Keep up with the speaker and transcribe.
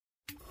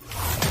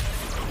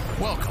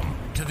Welcome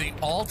to the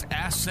Alt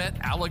Asset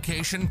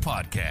Allocation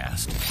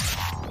Podcast,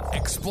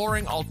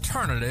 exploring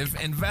alternative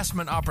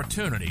investment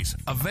opportunities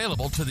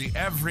available to the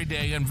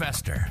everyday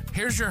investor.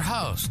 Here's your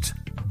host,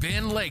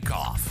 Ben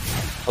Lakoff.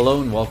 Hello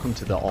and welcome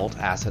to the Alt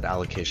Asset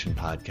Allocation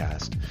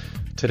Podcast.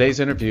 Today's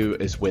interview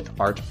is with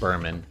Art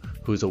Berman,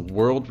 who is a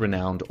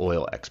world-renowned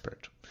oil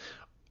expert.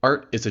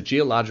 Art is a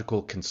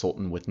geological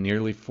consultant with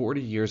nearly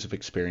 40 years of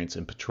experience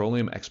in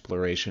petroleum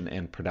exploration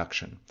and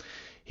production.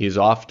 He is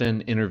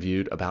often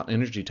interviewed about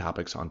energy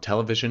topics on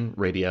television,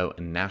 radio,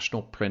 and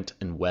national print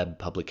and web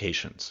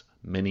publications,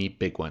 many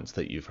big ones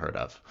that you've heard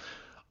of.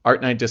 Art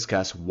and I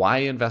discuss why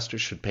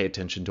investors should pay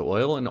attention to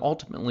oil and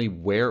ultimately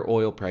where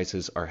oil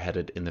prices are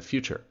headed in the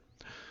future.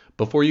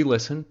 Before you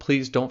listen,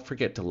 please don't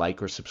forget to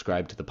like or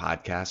subscribe to the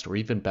podcast, or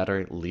even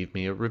better, leave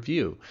me a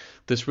review.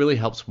 This really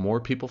helps more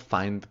people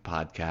find the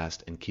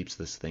podcast and keeps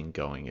this thing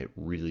going. It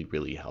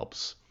really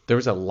helps. There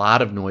is a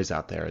lot of noise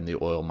out there in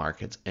the oil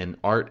markets, and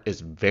Art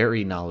is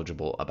very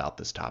knowledgeable about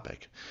this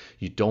topic.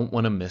 You don't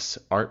want to miss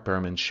Art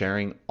Berman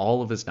sharing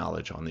all of his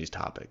knowledge on these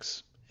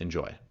topics.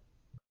 Enjoy.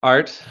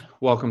 Art,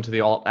 welcome to the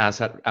Alt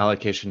Asset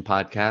Allocation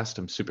Podcast.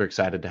 I'm super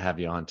excited to have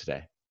you on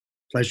today.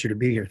 Pleasure to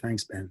be here.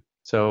 Thanks, Ben.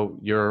 So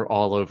you're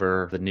all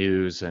over the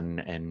news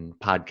and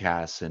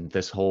podcasts and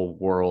this whole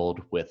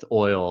world with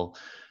oil.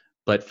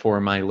 But for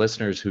my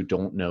listeners who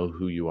don't know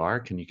who you are,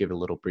 can you give a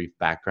little brief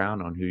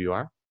background on who you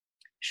are?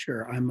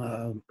 Sure. I'm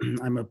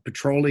a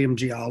petroleum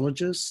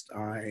geologist.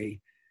 I'm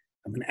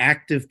an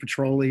active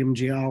petroleum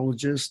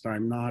geologist.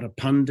 I'm not a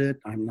pundit.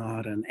 I'm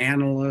not an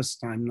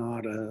analyst. I'm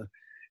not a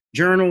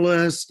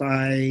journalist.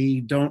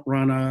 I don't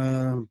run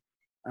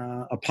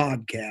a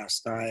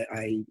podcast.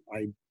 I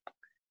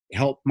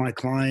help my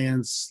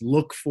clients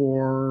look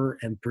for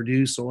and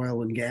produce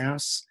oil and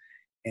gas.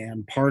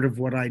 And part of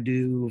what I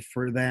do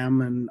for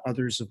them and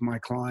others of my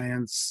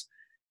clients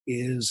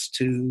is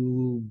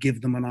to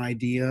give them an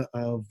idea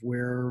of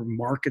where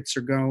markets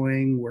are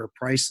going, where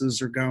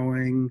prices are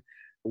going,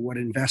 what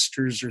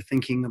investors are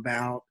thinking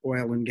about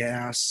oil and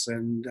gas,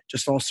 and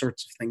just all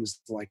sorts of things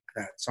like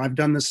that. So I've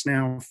done this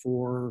now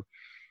for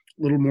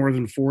a little more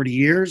than 40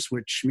 years,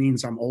 which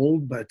means I'm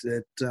old, but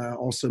it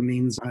also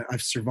means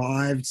I've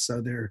survived.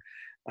 So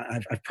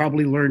I've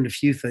probably learned a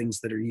few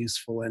things that are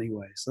useful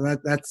anyway. So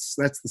that's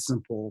the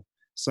simple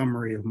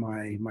summary of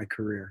my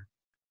career.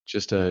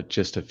 Just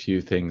a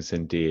few things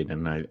indeed,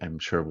 and I'm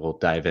sure we'll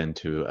dive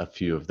into a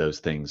few of those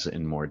things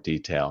in more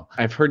detail.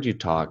 I've heard you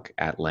talk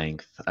at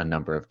length a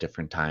number of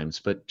different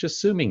times, but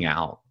just zooming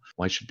out,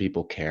 why should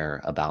people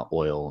care about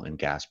oil and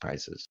gas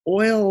prices?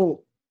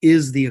 Oil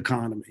is the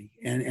economy,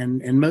 and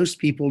most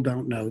people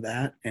don't know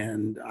that,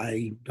 and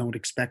I don't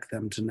expect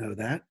them to know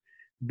that,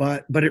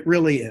 but it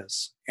really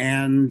is.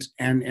 And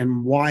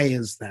why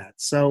is that?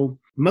 So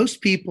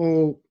most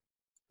people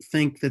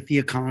think that the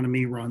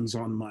economy runs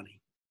on money.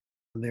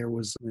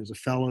 There's a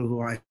fellow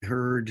who I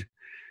heard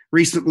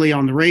recently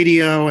on the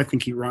radio. I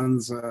think he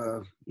runs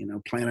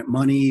Planet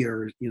Money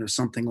or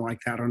something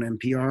like that on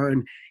NPR,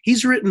 and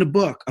he's written a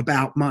book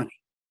about money.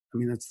 I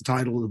mean, that's the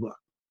title of the book.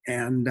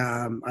 And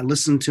I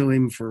listened to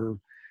him for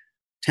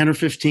 10 or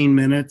 15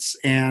 minutes,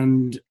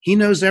 and he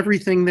knows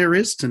everything there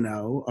is to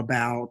know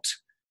about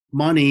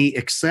money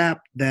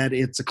except that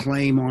it's a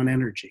claim on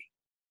energy.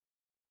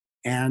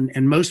 And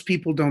most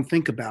people don't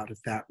think about it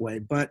that way.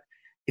 But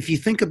if you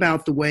think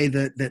about the way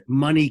that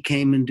money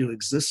came into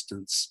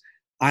existence,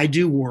 I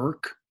do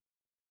work,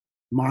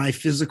 my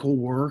physical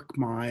work,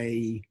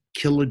 my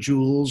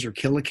kilojoules or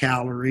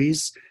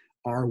kilocalories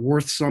are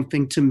worth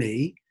something to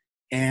me.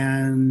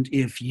 And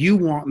if you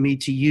want me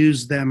to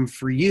use them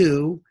for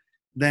you,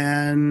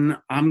 then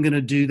I'm going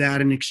to do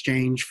that in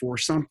exchange for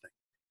something.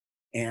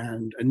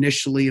 And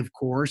initially, of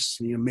course,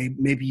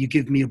 maybe you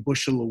give me a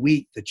bushel of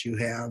wheat that you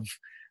have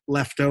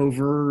left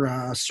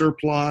over,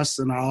 surplus,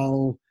 and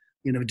I'll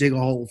dig a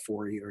hole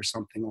for you or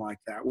something like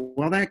that.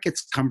 Well, that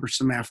gets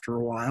cumbersome after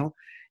a while.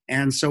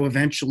 And so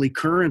eventually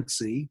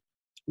currency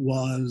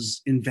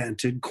was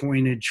invented,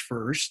 coinage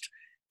first,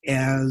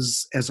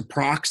 as a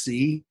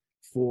proxy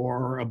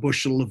for a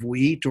bushel of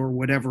wheat or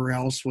whatever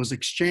else was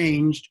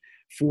exchanged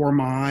for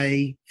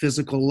my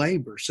physical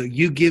labor. So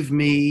you give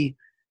me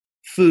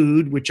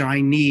food, which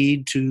I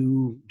need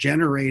to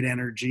generate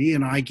energy,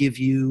 and I give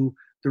you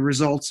the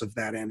results of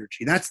that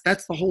energy. That's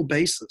the whole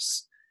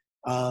basis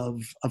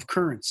of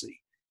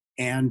currency.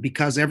 And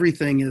because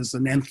everything is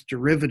an nth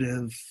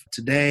derivative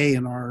today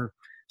in our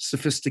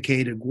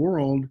sophisticated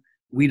world,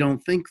 we don't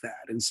think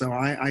that. And so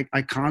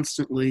I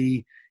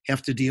constantly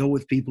have to deal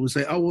with people who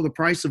say, oh, well, the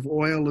price of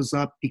oil is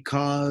up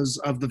because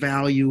of the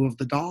value of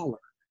the dollar.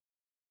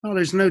 Well,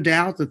 there's no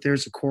doubt that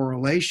there's a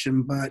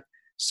correlation, but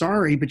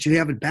sorry, but you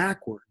have it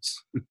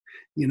backwards.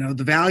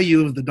 The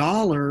value of the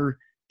dollar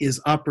is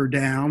up or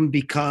down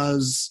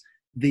because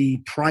the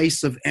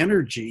price of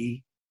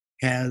energy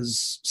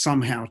has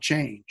somehow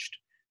changed.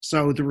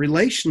 So the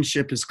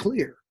relationship is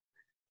clear.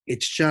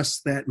 It's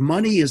just that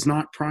money is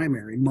not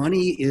primary.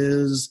 Money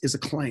is a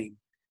claim,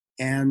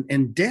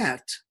 and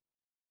debt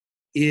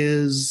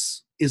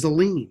is a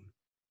lien.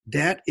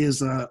 Debt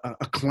is a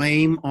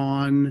claim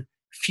on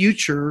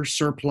future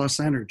surplus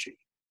energy.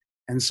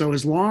 And so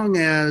as long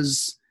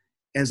as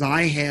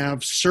I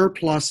have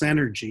surplus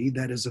energy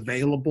that is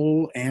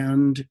available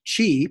and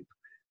cheap,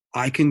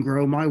 I can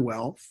grow my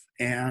wealth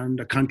and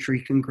a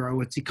country can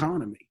grow its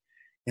economy.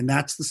 And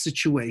that's the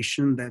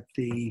situation that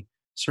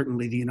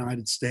certainly the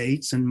United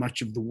States and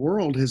much of the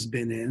world has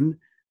been in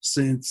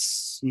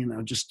since,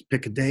 just to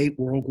pick a date,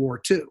 World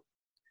War II.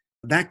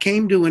 That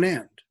came to an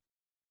end.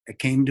 It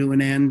came to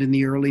an end in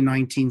the early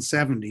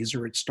 1970s,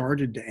 or it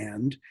started to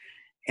end.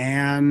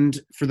 And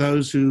for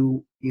those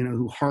who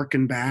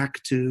hearken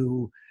back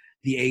to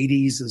the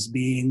 80s as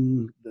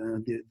being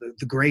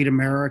the great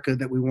America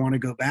that we want to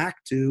go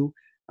back to,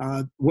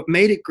 what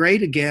made it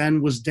great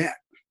again was debt.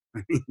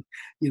 I mean,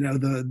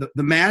 the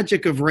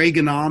magic of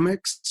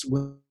Reaganomics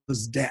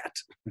was debt.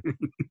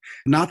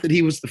 Not that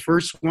he was the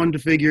first one to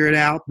figure it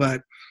out,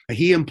 but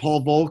he and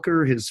Paul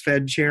Volcker, his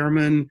Fed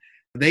chairman,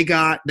 they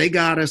got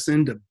us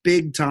into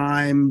big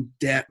time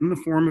debt in the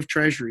form of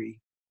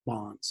treasury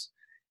bonds.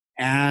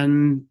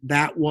 And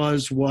that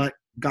was what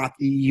got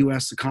the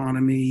U.S.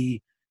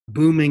 economy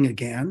booming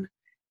again.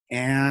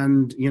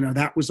 And,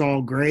 that was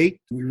all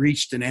great. We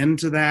reached an end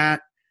to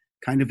that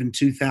kind of in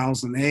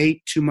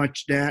 2008. Too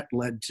much debt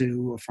led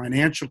to a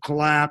financial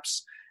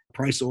collapse. The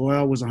price of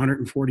oil was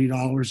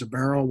 $140 a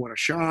barrel. What a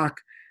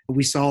shock.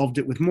 We solved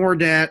it with more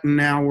debt, and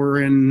now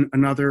we're in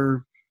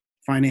another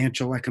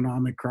financial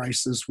economic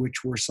crisis,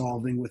 which we're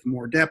solving with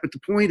more debt. But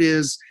the point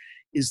is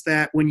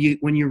that when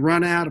you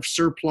run out of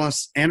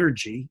surplus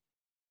energy,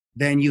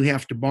 then you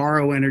have to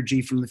borrow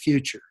energy from the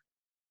future.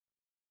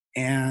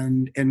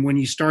 And when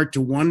you start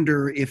to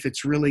wonder if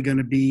it's really going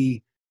to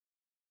be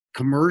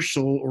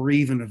commercial or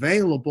even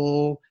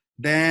available,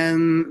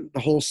 then the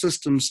whole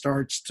system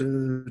starts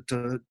to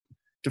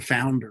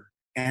founder.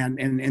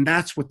 And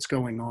that's what's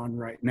going on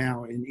right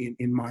now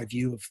in my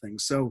view of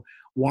things. So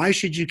why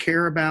should you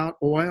care about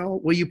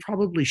oil? Well, you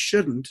probably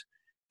shouldn't,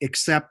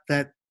 except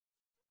that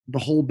the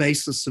whole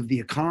basis of the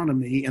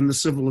economy and the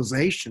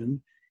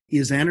civilization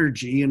is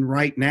energy. And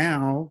right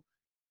now,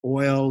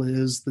 oil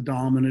is the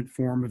dominant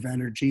form of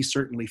energy,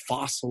 certainly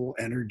fossil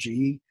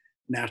energy,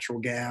 natural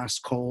gas,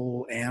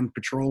 coal, and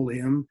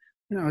petroleum.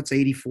 It's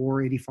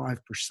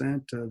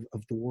 85%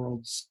 of the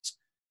world's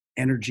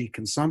energy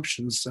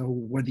consumption. So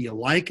whether you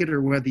like it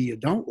or whether you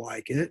don't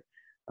like it,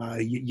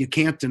 you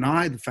can't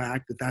deny the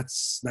fact that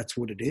that's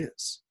what it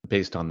is.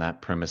 Based on that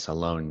premise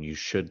alone, you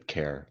should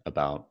care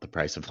about the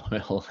price of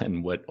oil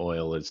and what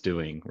oil is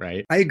doing,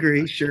 right? I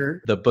agree,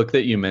 sure. The book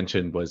that you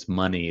mentioned was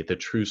Money, The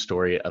True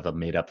Story of a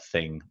Made-Up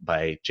Thing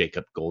by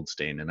Jacob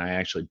Goldstein. And I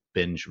actually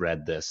binge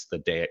read this the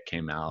day it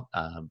came out.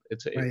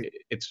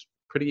 It's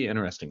pretty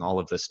interesting, all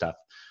of this stuff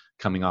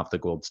coming off the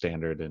gold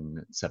standard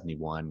in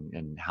 71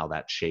 and how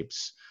that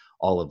shapes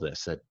all of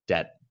this. That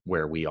debt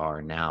where we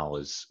are now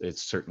is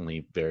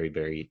certainly very,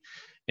 very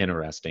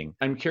interesting.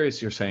 I'm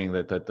curious, you're saying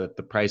that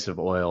the price of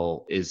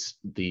oil is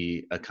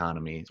the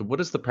economy. So what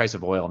does the price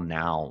of oil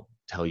now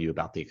tell you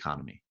about the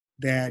economy?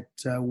 That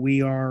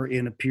we are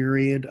in a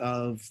period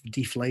of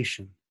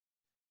deflation.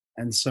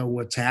 And so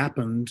what's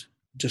happened,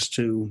 just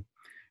to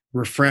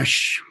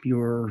refresh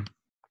your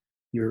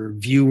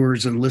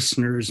viewers and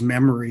listeners'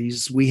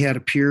 memories, we had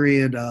a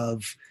period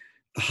of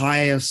the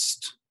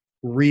highest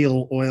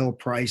real oil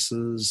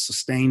prices,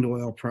 sustained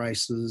oil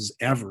prices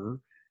ever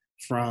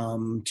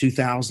from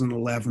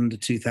 2011 to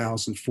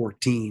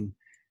 2014.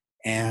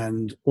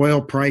 And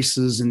oil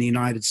prices in the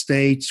United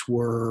States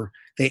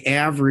they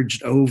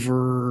averaged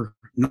over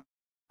 $90,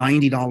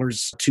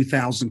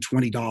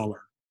 $2,020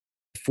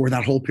 for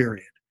that whole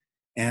period.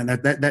 And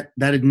that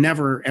had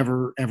never,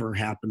 ever, ever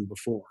happened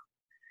before.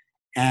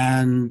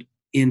 And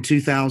in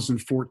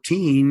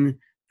 2014,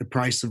 the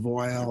price of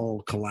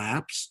oil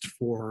collapsed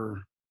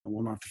for,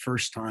 well, not the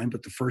first time,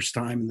 but the first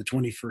time in the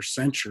 21st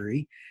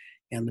century.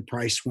 And the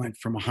price went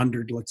from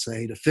 100, let's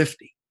say, to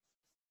 50.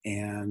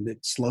 And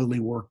it slowly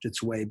worked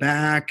its way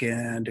back,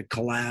 and it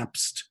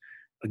collapsed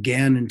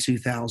again in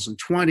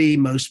 2020.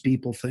 Most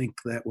people think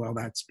that, well,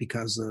 that's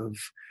because of,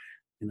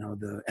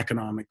 the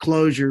economic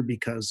closure,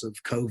 because of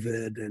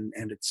COVID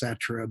and et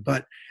cetera.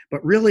 But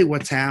really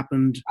what's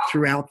happened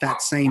throughout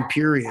that same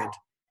period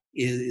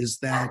is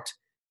that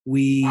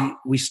we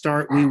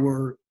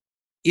were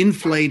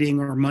inflating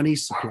our money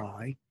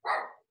supply,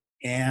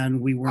 and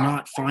we were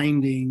not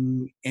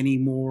finding any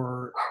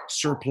more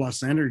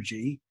surplus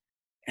energy.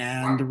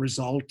 And the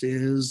result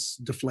is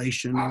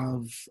deflation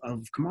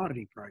of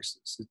commodity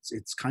prices.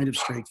 It's kind of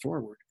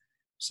straightforward.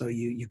 So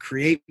you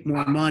create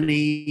more money,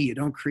 you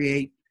don't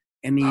create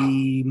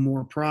any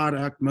more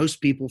product.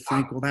 Most people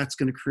think, well, that's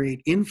going to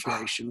create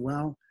inflation.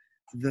 Well,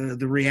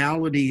 the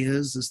reality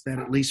is that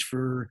at least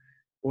for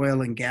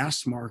oil and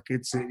gas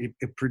markets, it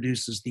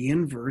produces the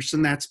inverse,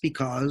 and that's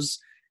because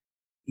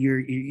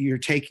you're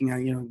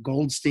taking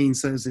Goldstein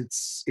says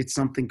it's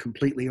something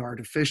completely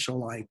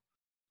artificial. I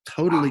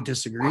totally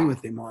disagree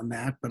with him on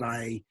that, but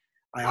I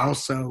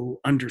also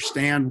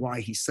understand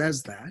why he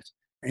says that,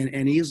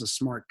 and he is a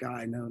smart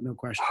guy, no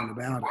question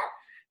about it.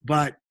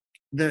 But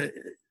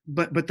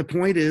the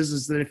point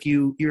is that if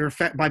you're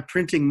by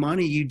printing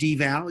money, you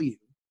devalue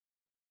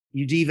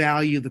you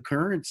devalue the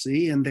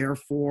currency, and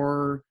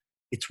therefore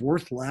it's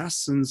worth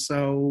less. And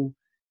so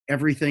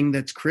everything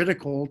that's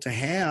critical to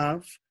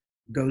have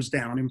goes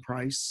down in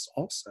price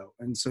also.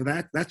 And so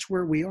that's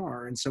where we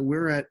are. And so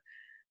we're at,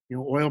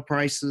 oil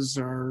prices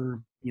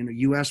are,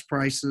 US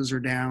prices are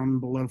down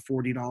below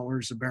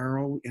 $40 a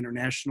barrel.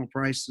 International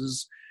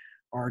prices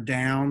are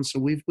down. So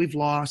we've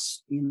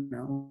lost,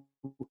 12%,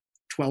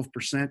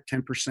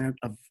 10%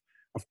 of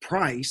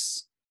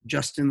price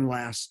just in the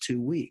last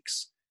 2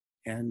 weeks.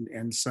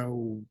 And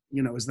so,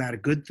 is that a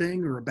good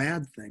thing or a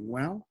bad thing?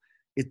 Well,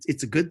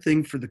 it's a good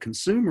thing for the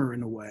consumer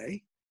in a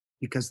way,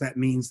 because that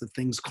means that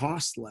things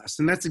cost less.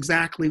 And that's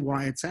exactly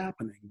why it's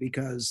happening,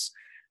 because,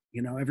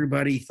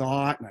 everybody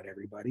thought, not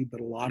everybody, but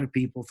a lot of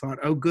people thought,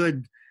 oh,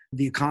 good,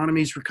 the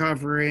economy's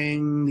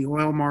recovering, the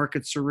oil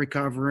markets are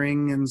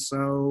recovering. And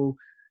so,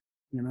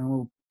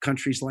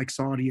 countries like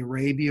Saudi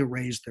Arabia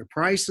raised their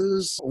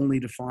prices only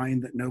to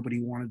find that nobody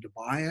wanted to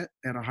buy it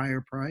at a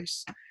higher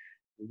price.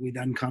 We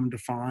then come to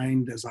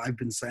find, as I've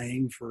been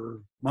saying for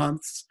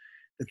months,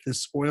 that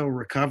this oil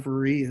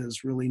recovery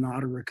is really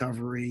not a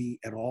recovery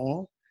at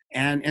all.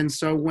 And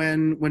so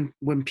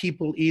when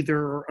people either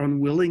are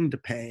unwilling to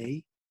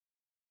pay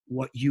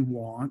what you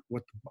want,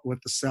 what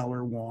the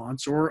seller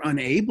wants, or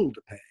unable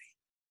to pay,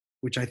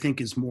 which I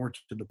think is more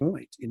to the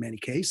point in many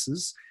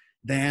cases,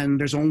 then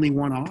there's only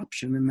one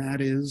option, and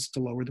that is to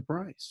lower the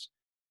price.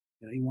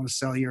 You want to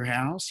sell your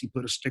house, you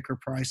put a sticker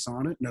price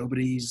on it.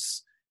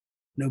 Nobody's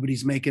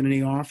making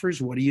any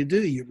offers. What do?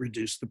 You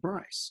reduce the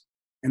price.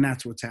 And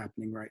that's what's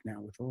happening right now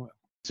with oil.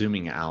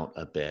 Zooming out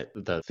a bit,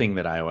 the thing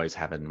that I always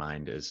have in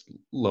mind is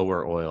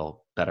lower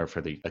oil, better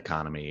for the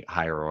economy,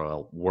 higher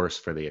oil, worse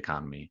for the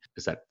economy.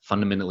 Is that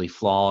fundamentally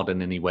flawed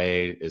in any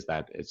way? Is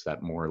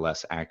that more or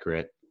less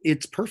accurate?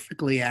 It's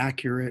perfectly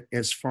accurate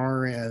as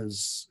far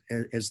as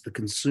the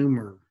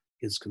consumer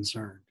is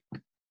concerned.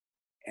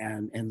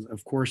 And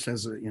of course,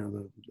 as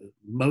the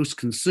most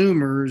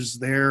consumers,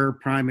 their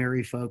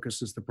primary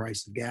focus is the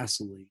price of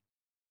gasoline.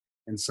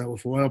 And so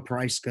if oil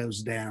price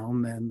goes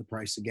down, then the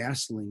price of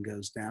gasoline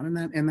goes down,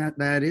 and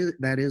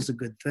that is a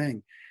good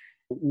thing.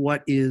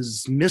 What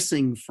is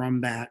missing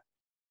from that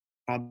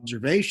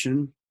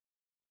observation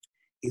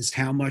is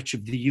how much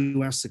of the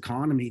US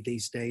economy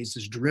these days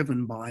is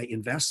driven by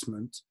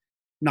investment,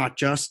 not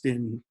just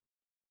in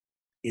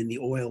the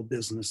oil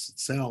business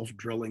itself,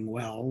 drilling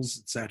wells,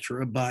 et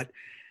cetera, but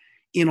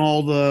in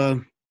all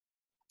the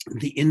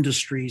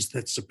industries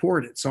that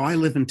support it. So I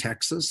live in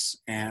Texas,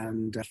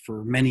 and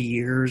for many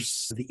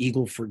years, the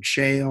Eagle Ford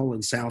Shale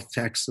in South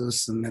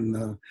Texas, and then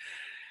the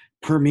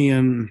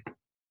Permian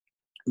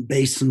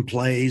Basin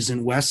plays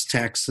in West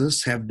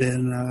Texas have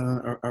been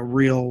a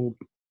real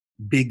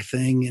big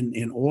thing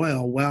in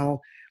oil.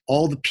 Well,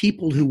 all the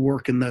people who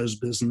work in those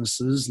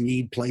businesses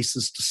need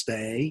places to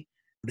stay.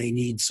 They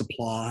need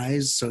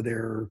supplies. So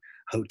there are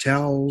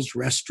hotels,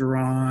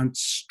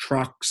 restaurants,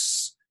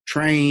 trucks,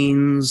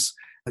 trains,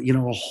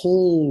 a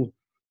whole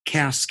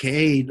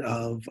cascade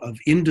of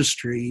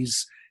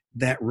industries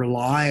that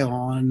rely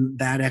on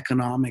that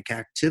economic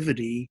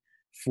activity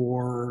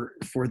for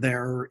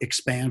their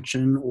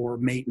expansion or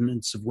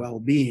maintenance of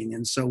well-being.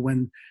 And so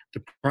when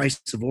the price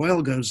of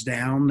oil goes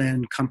down,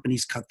 then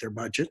companies cut their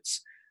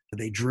budgets.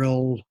 They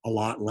drill a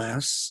lot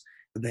less.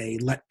 They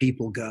let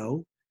people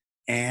go.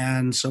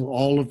 And so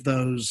all of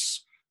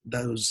those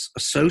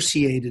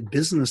associated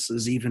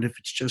businesses, even if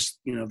it's just,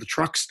 the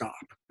truck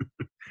stop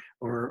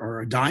or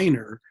a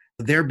diner,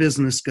 their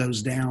business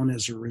goes down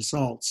as a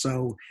result.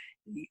 So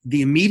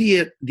the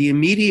immediate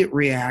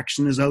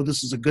reaction is, oh,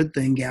 this is a good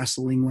thing.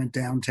 Gasoline went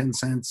down 10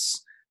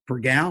 cents per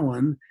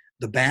gallon.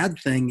 The bad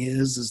thing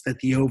is that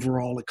the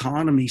overall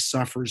economy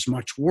suffers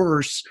much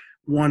worse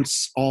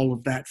once all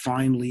of that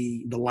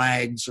finally, the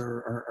lags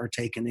are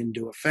taken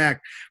into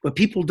effect. But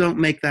people don't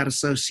make that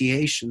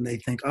association. They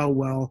think, oh,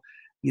 well,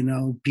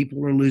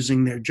 people are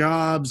losing their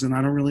jobs, and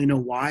I don't really know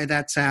why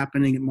that's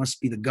happening. It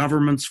must be the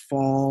government's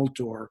fault,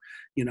 or,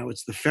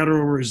 it's the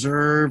Federal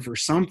Reserve or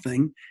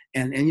something.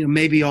 And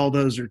maybe all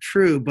those are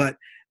true, but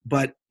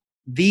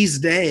these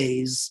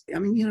days,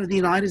 the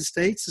United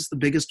States is the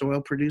biggest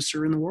oil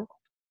producer in the world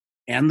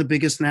and the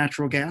biggest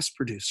natural gas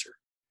producer.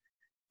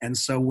 And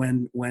so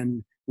when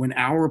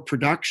our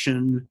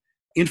production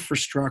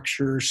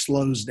infrastructure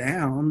slows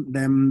down,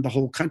 then the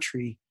whole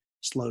country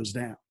slows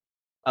down.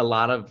 A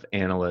lot of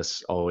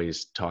analysts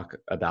always talk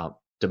about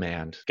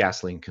demand,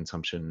 gasoline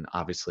consumption,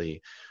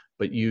 obviously,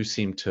 but you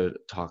seem to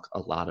talk a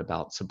lot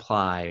about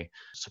supply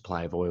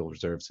of oil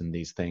reserves and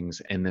these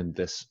things, and then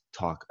this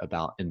talk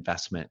about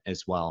investment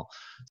as well.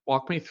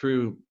 Walk me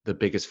through the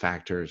biggest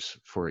factors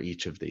for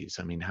each of these.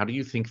 How do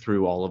you think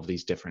through all of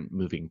these different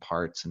moving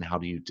parts, and how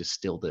do you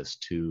distill this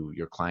to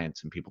your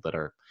clients and people that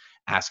are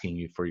asking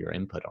you for your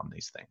input on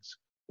these things?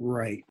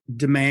 Right.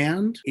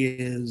 Demand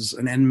is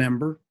an end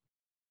member.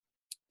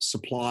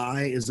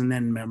 Supply is an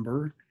end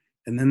member,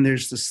 and then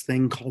there's this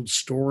thing called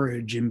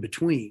storage in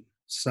between.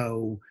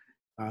 So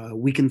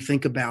we can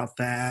think about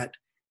that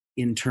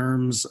in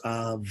terms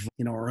of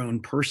our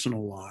own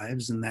personal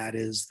lives, and that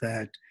is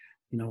that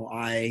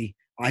I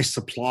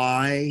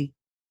supply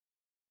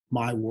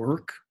my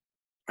work.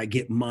 I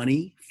get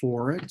money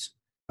for it,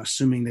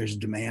 assuming there's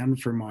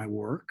demand for my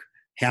work.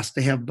 Has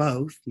to have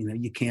both.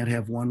 You can't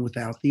have one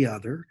without the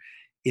other.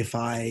 If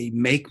I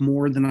make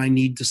more than I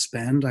need to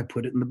spend, I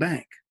put it in the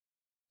bank,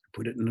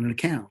 put it in an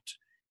account.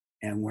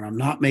 And when I'm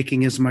not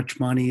making as much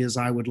money as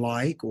I would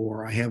like,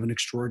 or I have an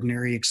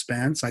extraordinary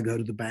expense, I go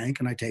to the bank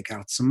and I take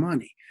out some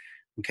money.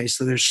 Okay,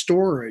 so there's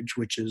storage,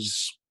 which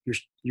is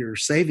your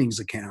savings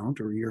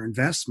account or your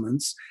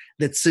investments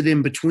that sit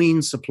in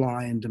between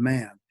supply and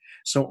demand.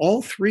 So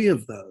all three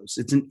of those,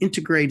 it's an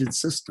integrated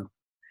system.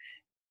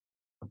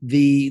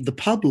 The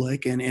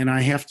public, and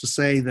I have to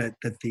say that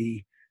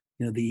the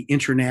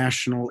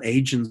international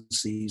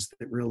agencies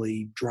that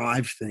really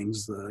drive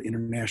things, the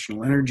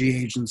International Energy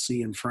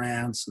Agency in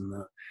France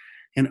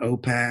and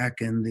OPEC,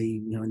 and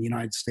in the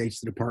United States,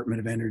 the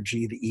Department of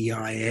Energy, the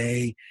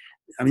EIA.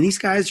 I mean, these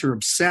guys are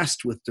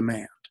obsessed with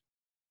demand.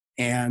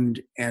 And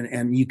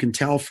you can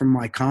tell from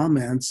my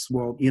comments,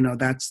 well,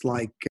 that's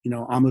like,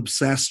 I'm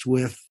obsessed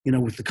with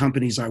the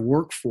companies I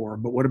work for,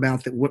 but what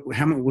about that? What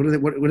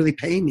do they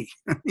pay me?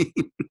 I mean,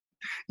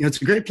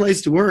 it's a great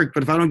place to work,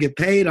 but if I don't get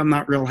paid, I'm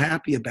not real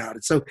happy about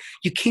it. So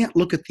you can't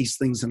look at these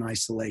things in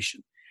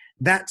isolation.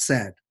 That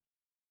said,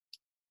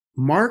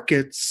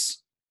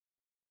 markets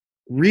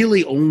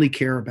really only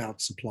care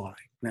about supply.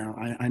 Now,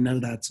 I know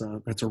that's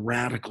a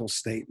radical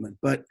statement,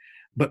 but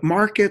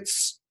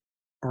markets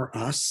are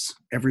us.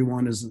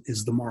 Everyone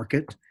is the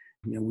market.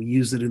 We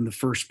use it in the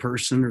first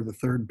person or the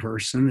third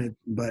person,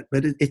 but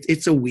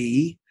it's a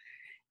we,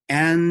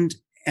 and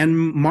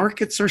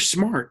markets are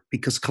smart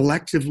because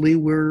collectively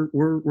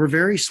we're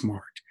very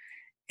smart,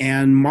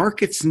 and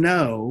markets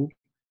know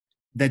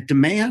that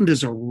demand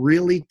is a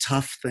really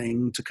tough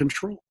thing to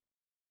control,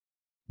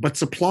 but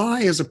supply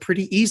is a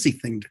pretty easy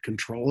thing to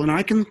control, and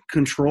I can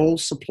control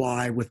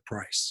supply with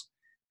price.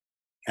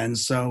 And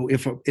so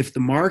if the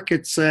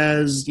market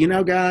says,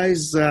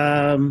 guys,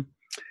 $45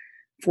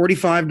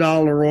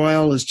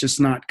 oil is just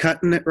not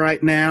cutting it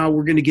right now,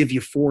 we're going to give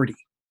you 40.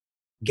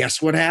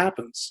 Guess what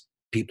happens?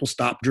 People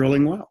stop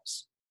drilling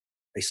wells.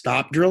 They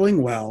stop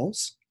drilling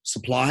wells,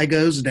 supply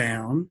goes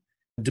down,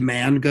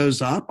 demand goes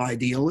up,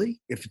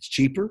 ideally, if it's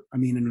cheaper,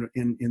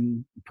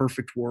 in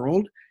perfect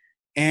world,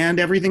 and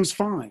everything's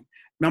fine.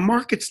 Now,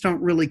 markets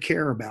don't really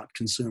care about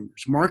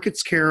consumers.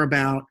 Markets care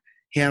about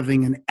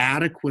having an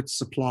adequate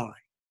supply,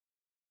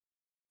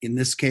 in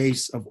this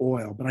case of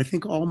oil, but I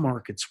think all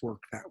markets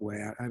work that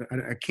way.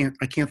 I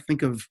can't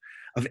think of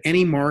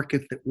any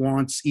market that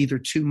wants either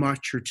too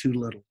much or too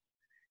little.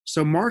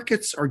 So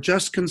markets are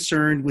just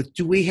concerned with,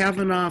 do we have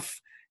enough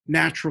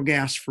natural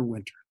gas for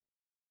winter?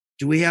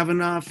 Do we have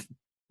enough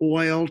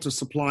oil to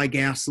supply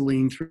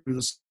gasoline through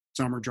the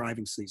summer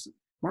driving season?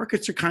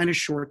 Markets are kind of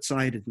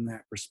short-sighted in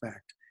that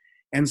respect.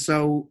 And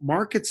so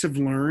markets have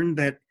learned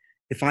that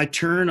if I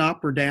turn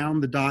up or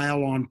down the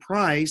dial on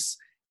price,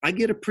 I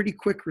get a pretty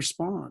quick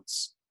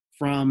response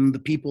from the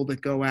people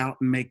that go out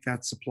and make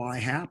that supply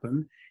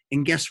happen.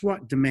 And guess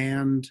what?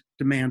 Demand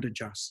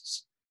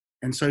adjusts.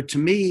 And so to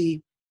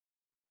me,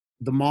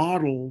 the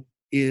model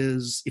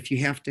is, if you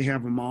have to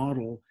have a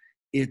model,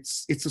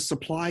 it's a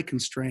supply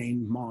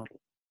constrained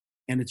model.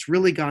 And it's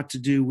really got to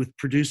do with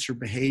producer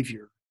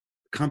behavior,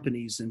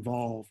 companies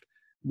involved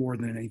more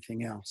than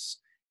anything else.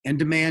 And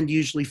demand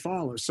usually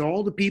follows. So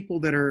all the people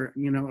that are,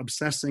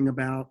 obsessing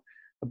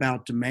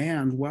about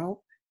demand,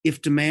 well,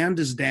 if demand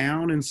is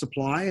down and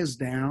supply is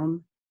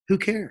down, who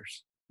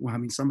cares? Well,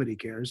 somebody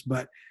cares,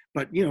 but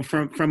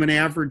from an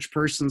average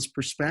person's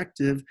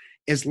perspective,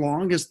 as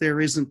long as there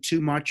isn't too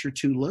much or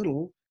too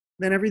little,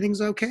 then everything's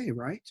okay,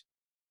 right?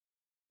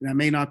 That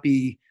may not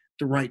be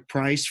the right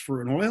price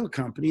for an oil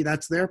company.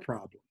 That's their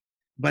problem.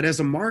 But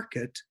as a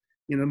market,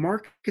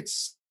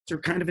 markets are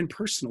kind of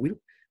impersonal.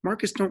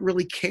 Markets don't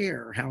really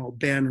care how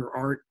Ben or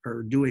Art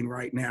are doing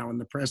right now in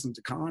the present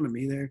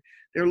economy.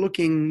 They're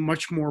looking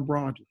much more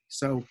broadly.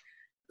 So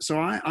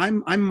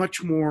I'm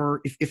much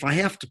more, if I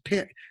have to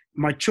pick,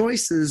 my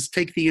choice is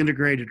take the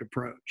integrated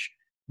approach.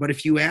 But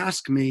if you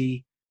ask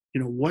me,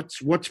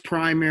 what's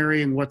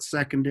primary and what's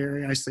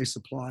secondary, I say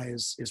supply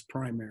is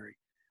primary.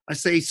 I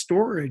say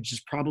storage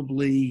is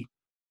probably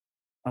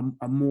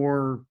a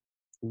more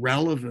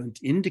relevant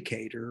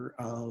indicator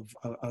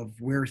of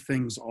where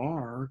things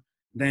are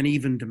than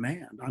even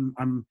demand.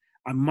 I'm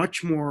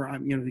much more,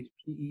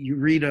 you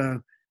read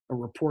a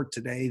report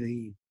today,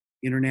 the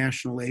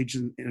International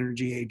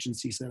Energy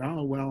Agency said,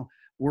 oh, well,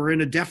 we're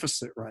in a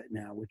deficit right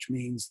now, which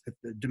means that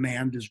the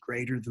demand is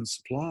greater than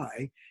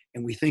supply.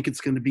 And we think it's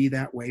going to be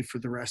that way for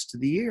the rest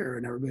of the year.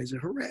 And everybody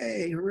said,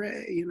 hooray,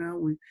 hooray.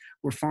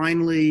 We're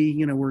finally,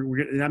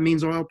 that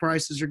means oil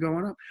prices are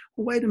going up.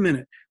 Well, wait a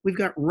minute. We've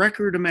got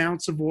record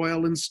amounts of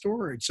oil in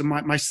storage. So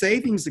my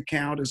savings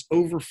account is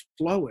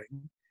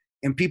overflowing.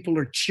 And people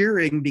are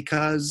cheering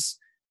because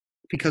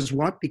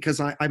what? Because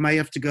I might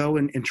have to go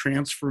and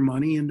transfer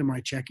money into my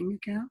checking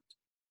account.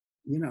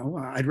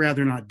 I'd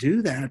rather not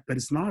do that, but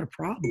it's not a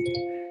problem.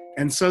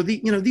 And so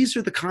these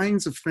are the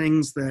kinds of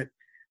things that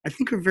I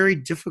think are very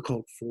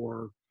difficult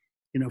for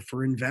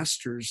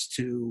investors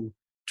to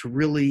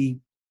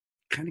really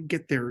kind of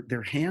get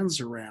their hands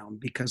around,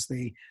 because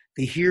they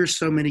hear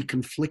so many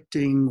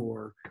conflicting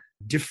or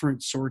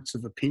different sorts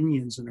of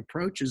opinions and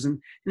approaches, and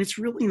it's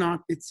really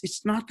not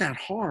it's not that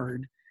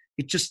hard.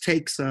 It just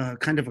takes a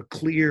kind of a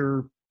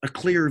clear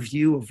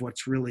view of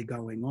what's really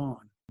going on.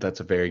 That's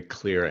a very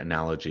clear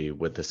analogy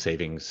with the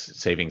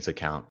savings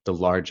account. The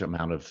large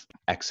amount of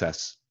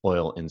excess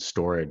oil in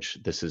storage.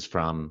 This is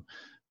from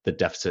the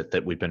deficit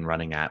that we've been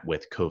running at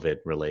with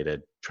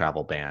COVID-related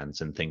travel bans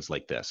and things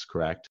like this,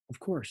 correct? Of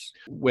course.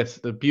 With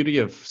the beauty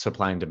of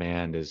supply and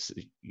demand is,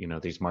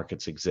 these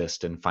markets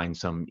exist and find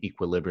some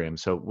equilibrium.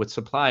 So with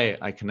supply,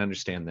 I can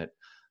understand that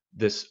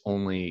this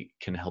only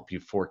can help you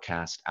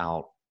forecast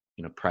out,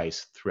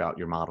 price throughout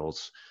your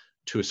models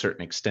to a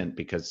certain extent,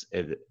 because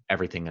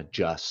everything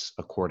adjusts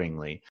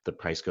accordingly. The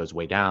price goes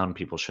way down,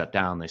 people shut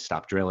down, they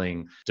stop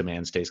drilling,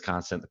 demand stays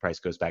constant, the price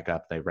goes back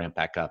up, they ramp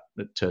back up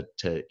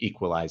to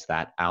equalize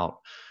that out.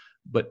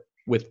 But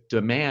with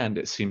demand,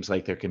 it seems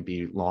like there can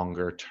be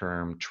longer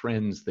term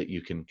trends that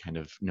you can kind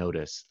of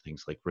notice,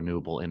 things like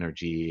renewable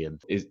energy.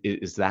 And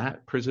is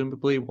that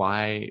presumably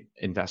why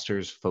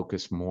investors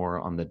focus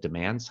more on the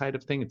demand side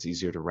of things? It's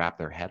easier to wrap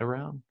their head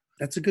around?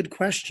 That's a good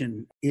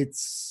question.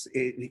 It's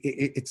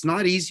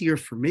not easier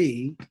for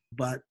me,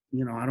 but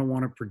I don't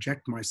want to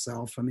project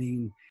myself. I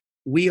mean,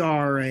 we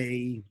are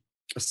a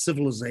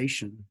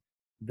civilization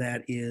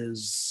that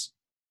is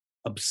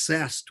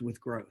obsessed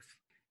with growth,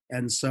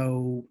 and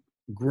so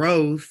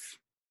growth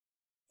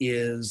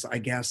is, I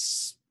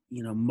guess,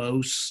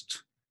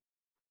 most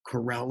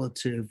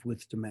correlative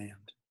with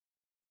demand.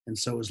 And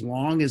so, as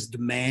long as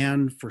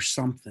demand for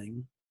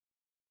something,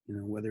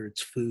 whether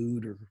it's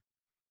food or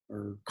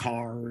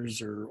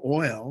cars or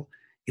oil,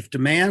 if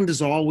demand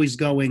is always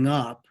going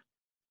up,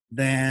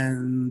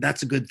 then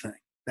that's a good thing.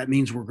 That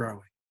means we're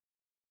growing.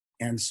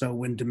 And so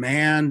when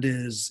demand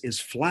is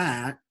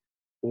flat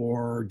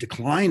or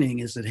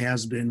declining, as it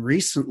has been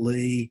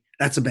recently,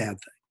 that's a bad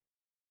thing.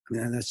 I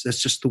mean, that's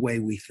just the way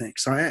we think.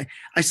 So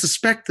I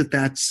suspect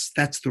that's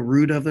the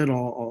root of it,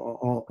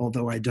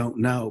 although I don't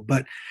know.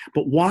 But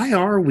why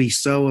are we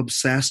so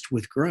obsessed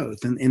with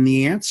growth? And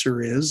the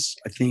answer is,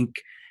 I think,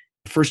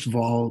 first of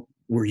all,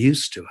 we're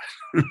used to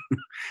it.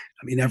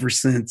 I mean, ever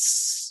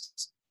since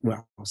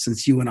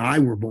you and I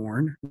were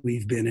born,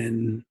 we've been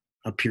in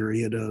a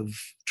period of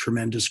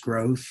tremendous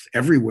growth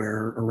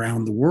everywhere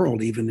around the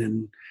world.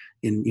 Even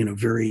in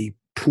very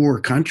poor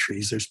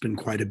countries, there's been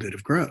quite a bit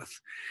of growth.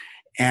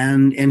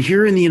 And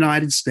here in the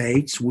United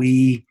States,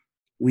 we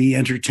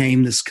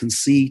entertain this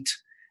conceit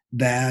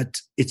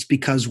that it's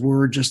because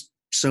we're just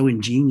so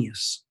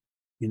ingenious.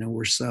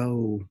 We're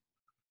so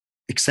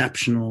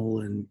exceptional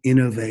and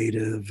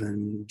innovative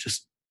and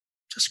just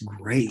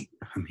great.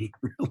 I mean,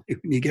 really,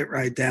 when you get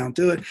right down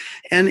to it,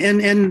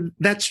 and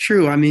that's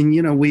true. I mean,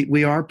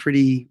 we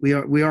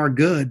are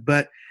good,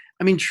 but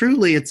I mean,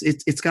 truly,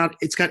 it's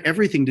got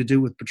everything to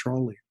do with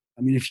petroleum.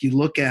 I mean, if you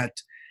look at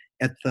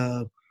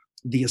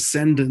the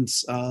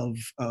ascendance of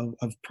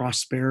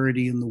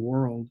prosperity in the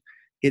world,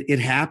 it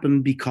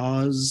happened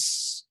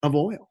because of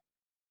oil.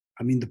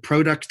 I mean, the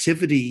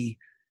productivity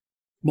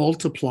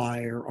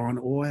multiplier on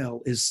oil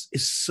is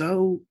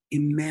so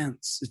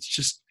immense. It's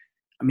just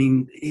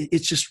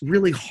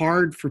really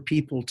hard for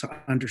people to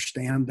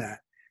understand that.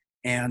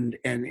 And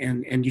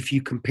if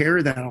you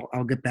compare that,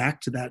 I'll get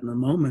back to that in a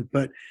moment,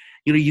 but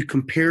you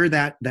compare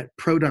that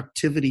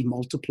productivity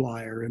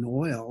multiplier in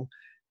oil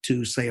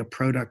to, say, a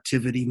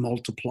productivity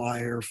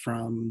multiplier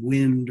from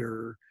wind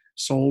or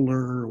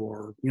solar,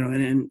 or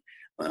and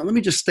let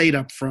me just state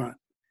up front.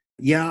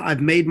 Yeah,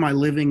 I've made my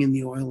living in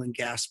the oil and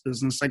gas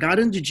business. I got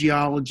into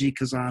geology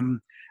because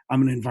I'm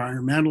an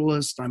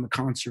environmentalist, I'm a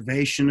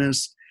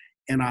conservationist,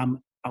 and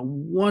I'm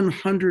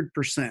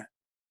 100%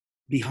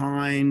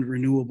 behind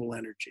renewable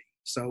energy.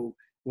 So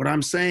what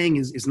I'm saying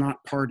is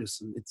not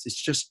partisan.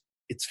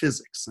 It's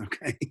physics,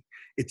 okay?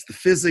 It's the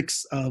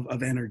physics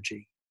of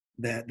energy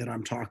that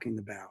I'm talking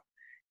about.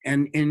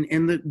 And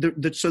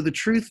so the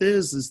truth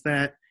is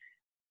that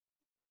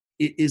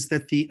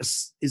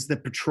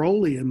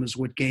petroleum is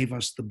what gave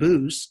us the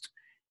boost,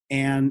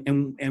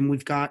 and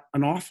we've got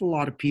an awful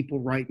lot of people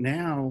right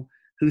now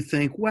who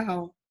think,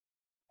 well,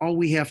 all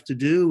we have to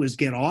do is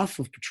get off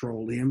of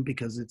petroleum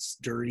because it's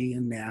dirty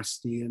and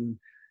nasty and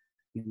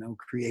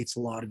creates a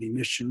lot of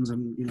emissions.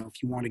 And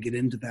if you want to get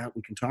into that,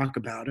 we can talk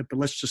about it. But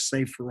let's just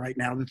say for right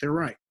now that they're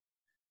right.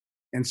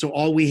 And so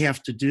all we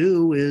have to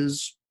do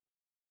is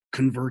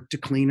convert to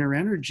cleaner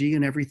energy,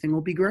 and everything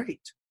will be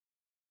great.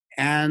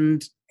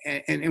 And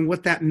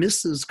what that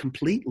misses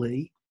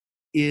completely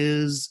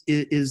is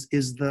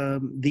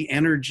the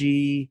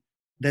energy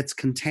that's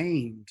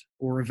contained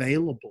or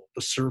available,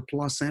 the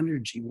surplus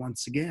energy.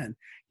 Once again,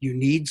 you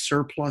need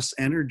surplus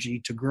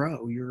energy to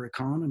grow your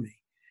economy.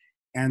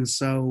 And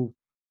so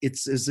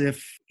it's as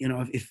if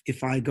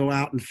I go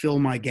out and fill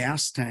my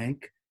gas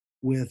tank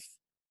with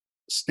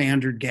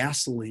standard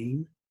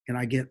gasoline and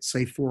I get,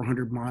 say,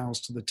 400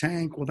 miles to the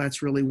tank, well,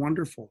 that's really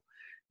wonderful.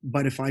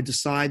 But if I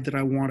decide that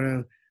I want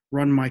to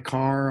run my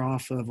car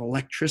off of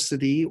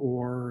electricity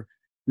or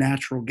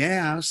natural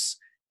gas,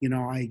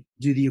 I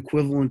do the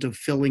equivalent of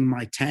filling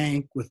my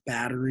tank with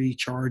battery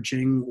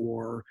charging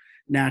or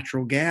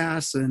natural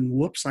gas, and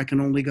whoops, I can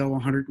only go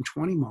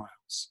 120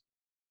 miles.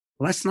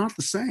 Well, that's not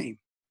the same.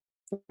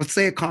 Let's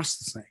say it costs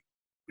the same,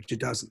 which it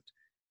doesn't.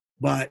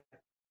 But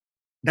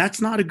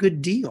that's not a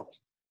good deal.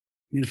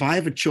 I mean, if I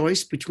have a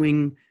choice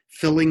between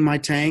filling my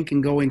tank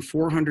and going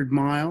 400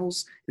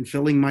 miles and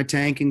filling my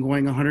tank and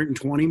going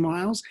 120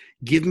 miles,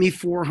 give me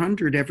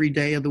 400 every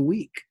day of the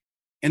week.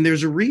 And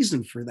there's a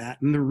reason for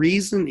that. And the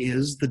reason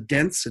is the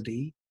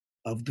density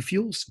of the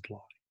fuel supply.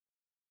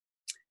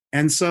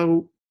 And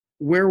so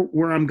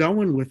where I'm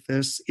going with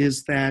this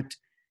is that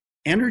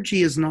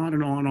energy is not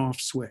an on-off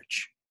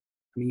switch.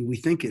 I mean, we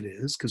think it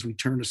is because we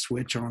turn a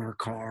switch on our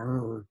car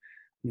or,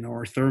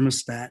 our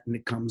thermostat and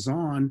it comes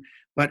on.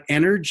 But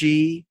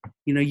energy,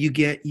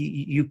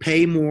 you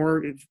pay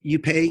more,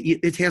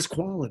 it has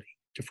quality,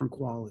 different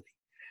quality.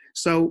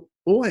 So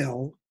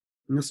oil,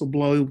 and this will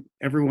blow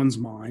everyone's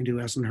mind who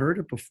hasn't heard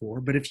it before,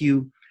 but if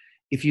you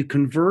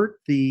convert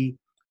the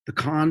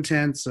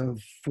contents of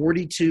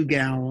 42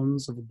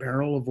 gallons of a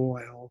barrel of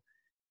oil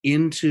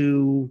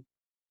into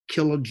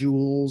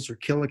kilojoules or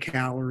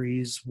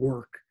kilocalories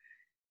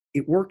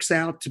it works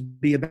out to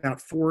be about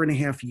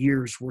 4.5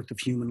 years worth of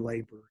human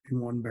labor in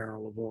one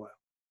barrel of oil.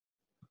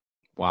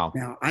 Wow.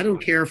 Now, I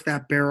don't care if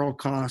that barrel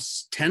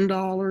costs $10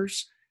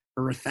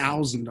 or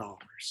 $1,000.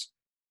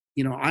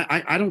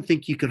 I don't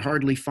think you could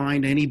hardly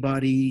find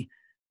anybody,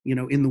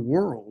 in the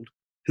world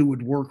who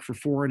would work for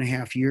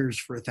 4.5 years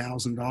for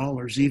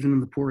 $1,000, even in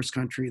the poorest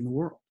country in the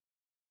world.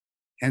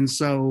 And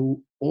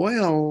so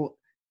oil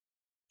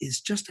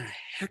is just a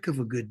heck of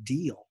a good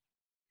deal.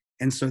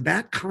 And so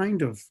that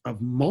kind of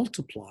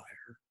multiplier,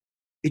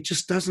 it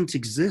just doesn't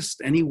exist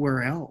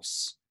anywhere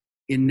else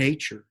in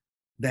nature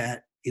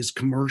that is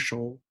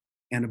commercial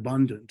and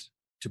abundant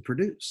to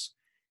produce.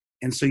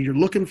 And so you're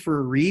looking for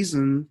a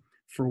reason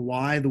for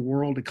why the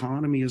world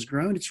economy has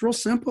grown. It's real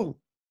simple.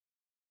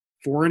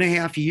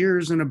 4.5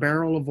 years in a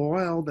barrel of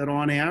oil that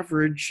on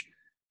average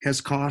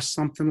has cost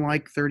something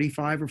like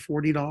 $35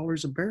 or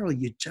 $40 a barrel.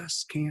 You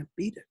just can't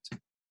beat it.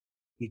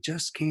 You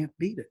just can't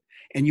beat it.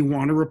 And you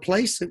want to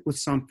replace it with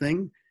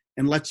something,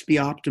 and let's be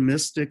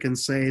optimistic and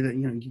say that,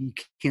 you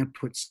can't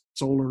put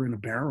solar in a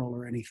barrel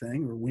or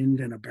anything, or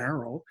wind in a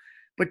barrel.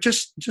 But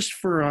just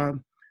for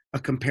a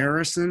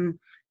comparison,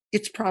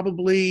 it's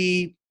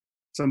probably,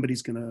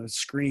 somebody's going to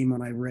scream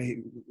when I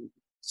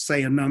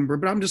say a number,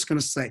 but I'm just going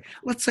to say,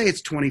 let's say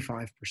it's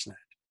 25%.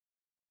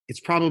 It's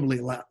probably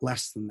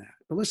less than that.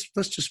 But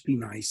let's just be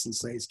nice and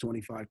say it's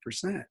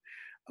 25%.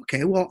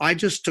 Okay, well, I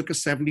just took a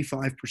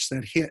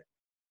 75% hit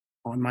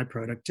on my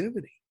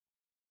productivity.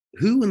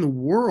 Who in the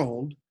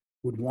world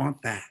would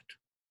want that?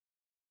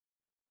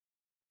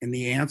 And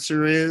the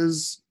answer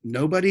is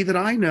nobody that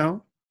I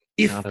know,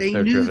 if they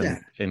they're knew driven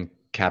that. in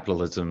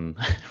capitalism,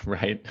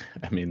 right?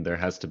 I mean, there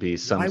has to be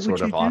some Why sort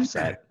would of you do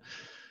offset that?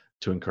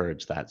 to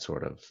encourage that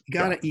sort of.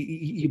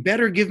 You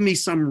better give me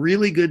some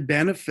really good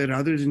benefit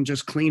other than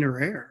just cleaner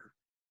air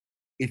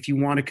if you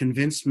want to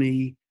convince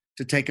me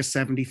to take a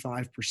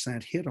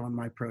 75% hit on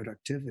my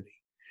productivity.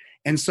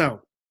 And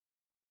so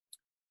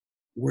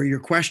where your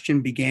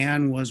question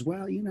began was,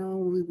 well,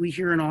 we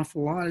hear an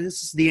awful lot.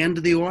 This is the end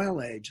of the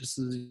oil age. This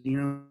is,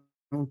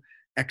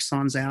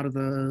 Exxon's out of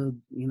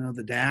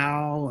the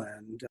Dow,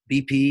 and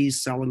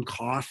BP's selling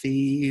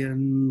coffee,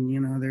 and,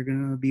 they're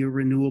going to be a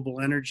renewable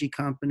energy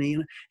company.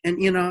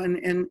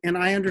 And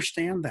I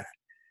understand that.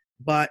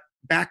 But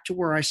back to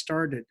where I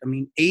started,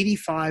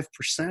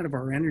 85% of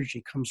our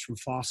energy comes from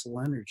fossil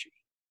energy.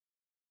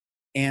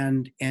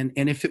 And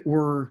if it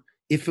were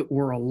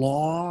a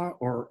law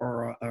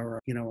or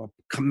a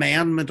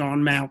commandment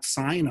on Mount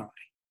Sinai,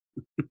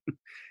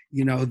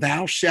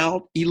 thou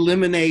shalt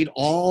eliminate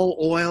all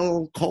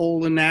oil,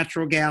 coal, and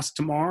natural gas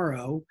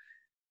tomorrow,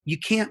 you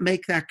can't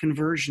make that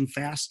conversion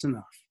fast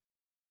enough.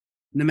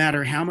 No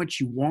matter how much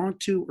you want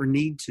to or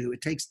need to,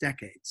 it takes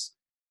decades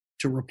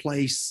to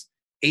replace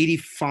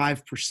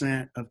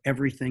 85% of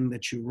everything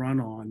that you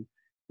run on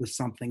with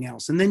something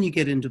else. And then you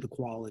get into the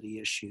quality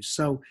issues.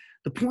 So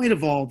the point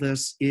of all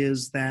this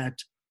is that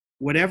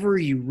whatever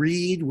you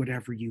read,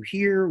 whatever you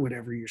hear,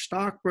 whatever your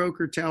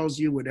stockbroker tells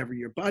you, whatever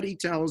your buddy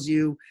tells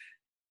you,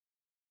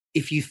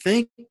 if you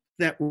think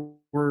that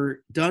we're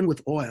done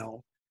with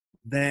oil,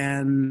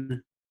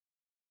 then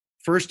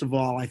first of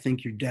all, I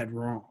think you're dead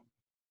wrong.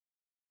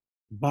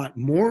 But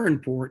more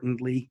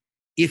importantly,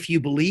 if you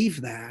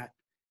believe that,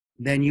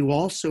 then you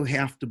also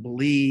have to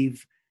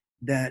believe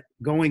that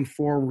going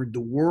forward,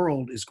 the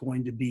world is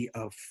going to be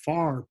a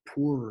far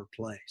poorer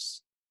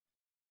place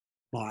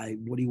by,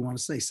 what do you want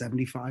to say,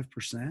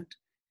 75%?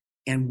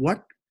 And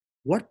what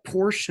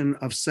portion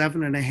of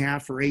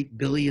 7.5 or 8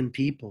 billion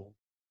people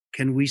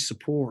can we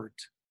support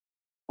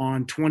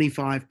on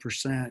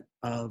 25%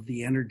 of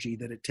the energy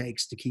that it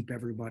takes to keep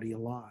everybody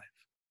alive?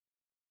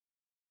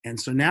 And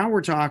so now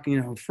we're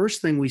talking,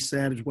 first thing we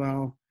said is,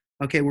 well,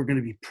 okay, we're going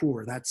to be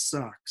poor. That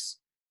sucks.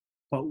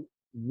 But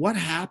what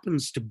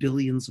happens to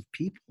billions of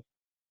people?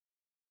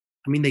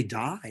 They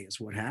die is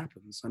what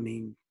happens.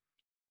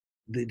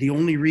 The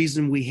only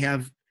reason we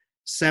have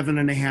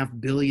 7.5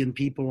 billion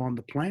people on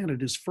the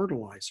planet is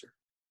fertilizer,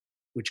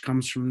 which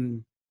comes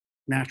from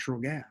natural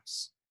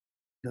gas.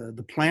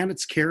 The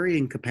planet's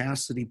carrying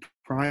capacity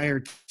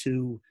prior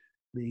to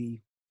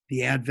the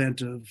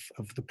advent of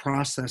the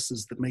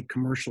processes that make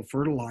commercial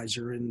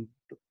fertilizer in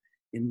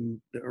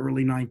the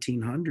early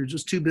 1900s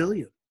was 2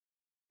 billion.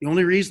 The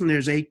only reason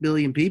there's 8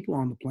 billion people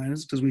on the planet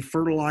is because we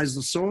fertilize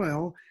the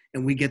soil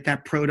and we get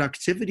that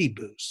productivity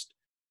boost.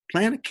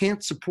 Planet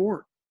can't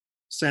support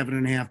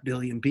 7.5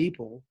 billion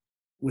people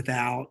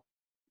without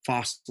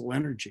fossil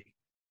energy.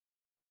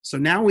 So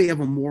now we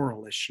have a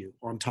moral issue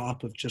on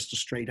top of just a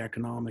straight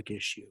economic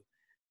issue.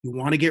 You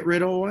want to get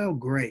rid of oil?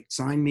 Great,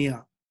 sign me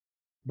up.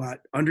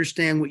 But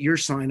understand what you're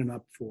signing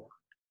up for.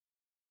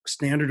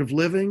 Standard of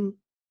living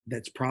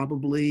that's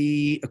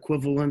probably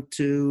equivalent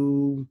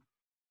to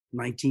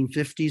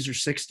 1950s or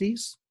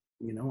 60s.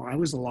 You know, I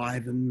was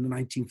alive in the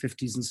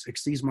 1950s and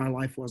 60s. My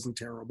life wasn't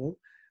terrible,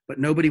 but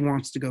nobody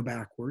wants to go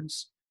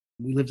backwards.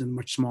 We lived in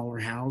much smaller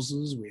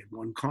houses. We had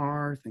one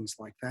car, things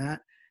like that.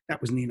 That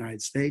was in the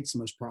United States, the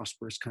most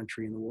prosperous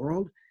country in the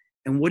world.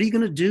 And what are you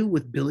going to do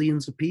with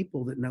billions of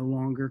people that no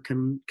longer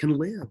can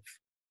live?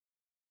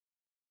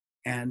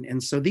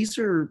 And so these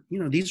are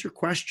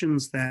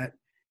questions that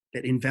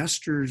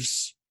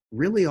investors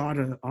really ought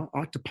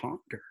to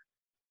ponder,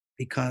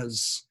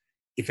 because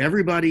if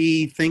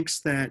everybody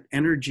thinks that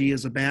energy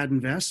is a bad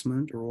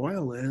investment or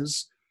oil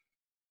is,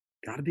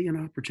 got to be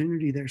an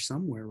opportunity there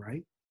somewhere,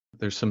 right?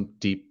 There's some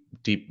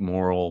deep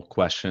moral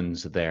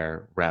questions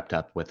there wrapped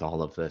up with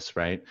all of this,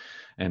 right?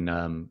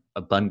 And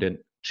abundant,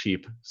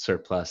 cheap,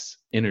 surplus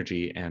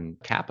energy and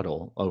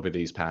capital over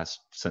these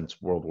past,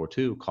 since World War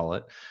II, call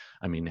it,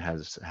 I mean,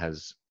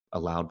 has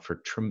allowed for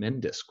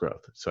tremendous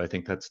growth. So I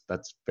think that's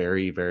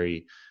very,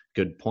 very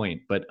good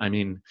point. But I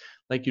mean,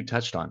 like you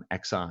touched on,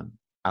 Exxon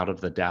out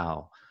of the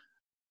Dow,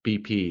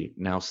 BP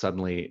now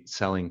suddenly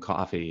selling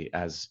coffee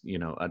as, you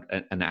know,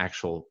 an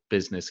actual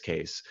business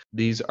case.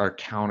 These are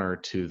counter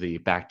to the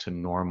back to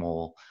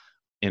normal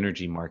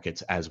energy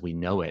markets as we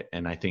know it.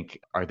 And I think,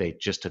 are they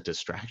just a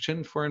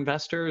distraction for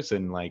investors?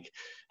 And like,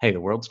 hey,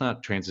 the world's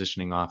not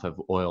transitioning off of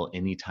oil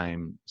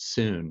anytime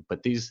soon,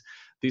 but these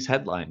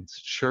headlines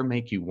sure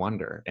make you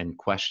wonder and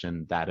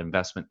question that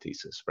investment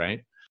thesis,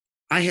 right?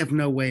 I have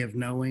no way of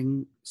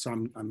knowing, so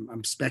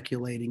I'm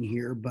speculating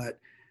here, but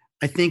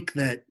I think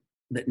that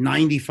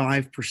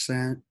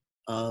 95%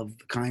 of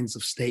the kinds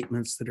of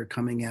statements that are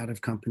coming out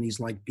of companies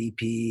like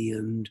BP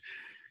and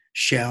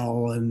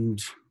Shell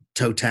and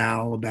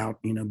Total about,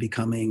 you know,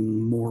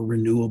 becoming more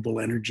renewable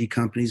energy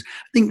companies,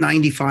 I think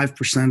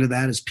 95% of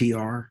that is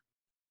PR,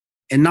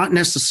 and not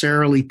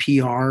necessarily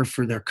PR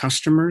for their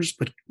customers,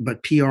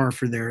 but PR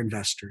for their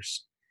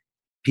investors,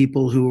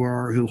 people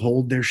who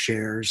hold their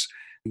shares.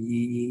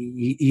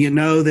 You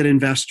know that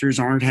investors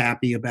aren't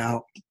happy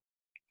about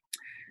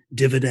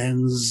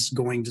dividends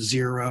going to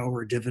zero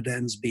or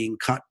dividends being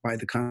cut by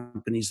the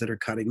companies that are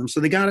cutting them.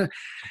 So they gotta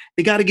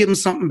give them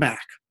something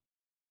back.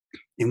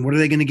 And what are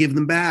they going to give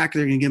them back?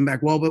 They're going to give them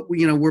back. Well, but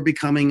you know, we're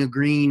becoming a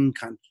green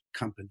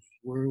company.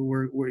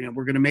 We're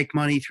going to make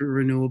money through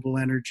renewable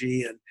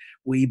energy, and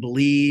we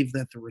believe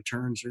that the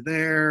returns are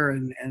there.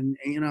 And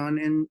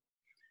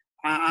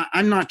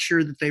I'm not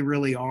sure that they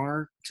really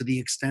are, to the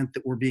extent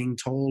that we're being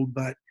told,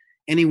 but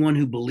anyone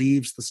who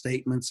believes the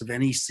statements of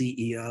any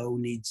CEO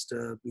needs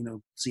to, you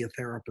know, see a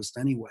therapist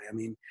anyway. I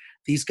mean,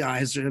 these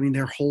guys, I mean,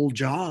 their whole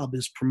job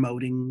is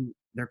promoting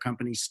their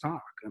company's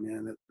stock. I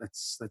mean,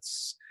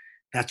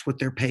 that's what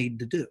they're paid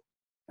to do.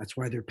 That's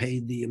why they're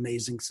paid the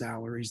amazing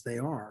salaries they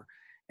are.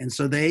 And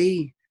so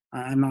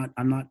I'm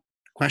not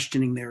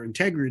questioning their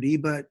integrity,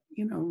 but,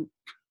 you know,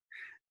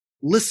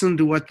 listen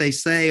to what they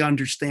say,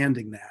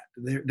 understanding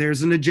that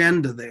there's an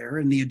agenda there,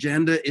 and the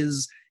agenda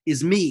is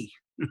me.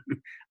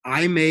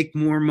 I make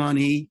more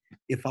money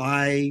if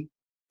I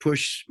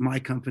push my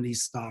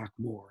company's stock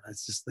more.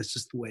 That's just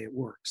the way it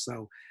works.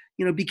 So,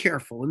 you know, be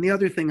careful. And the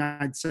other thing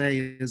I'd say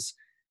is,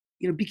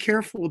 you know, be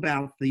careful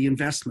about the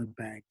investment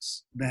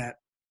banks that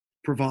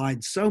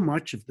provide so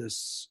much of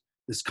this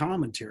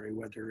commentary,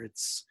 whether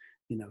it's,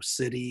 you know,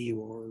 Citi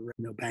or,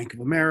 you know, Bank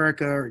of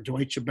America or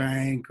Deutsche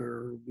Bank,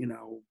 or, you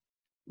know,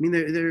 I mean,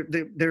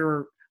 there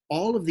are,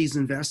 all of these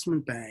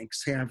investment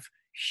banks have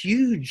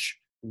huge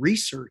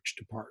research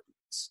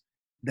departments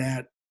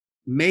that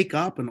make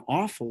up an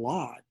awful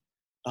lot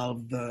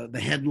of the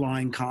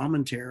headline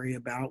commentary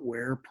about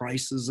where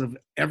prices of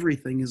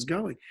everything is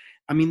going.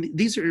 I mean,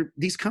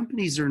 these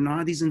companies are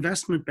not, these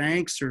investment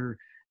banks are,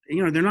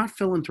 you know, they're not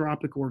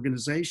philanthropic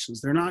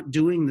organizations. They're not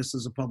doing this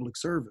as a public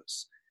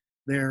service.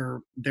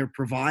 They're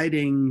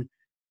providing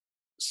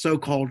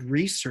so-called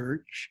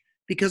research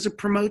because it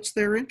promotes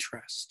their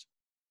interest.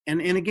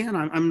 And again,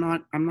 I'm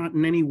not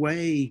in any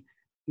way,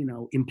 you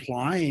know,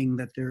 implying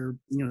that they're,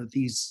 you know,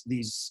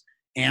 these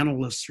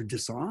analysts are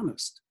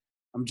dishonest.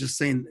 I'm just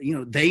saying, you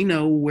know, they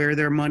know where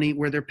their money,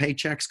 where their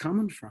paycheck's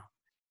coming from.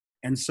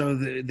 And so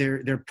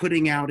they're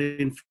putting out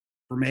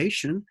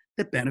information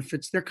that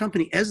benefits their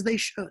company, as they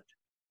should.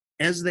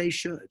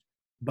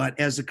 But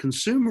as a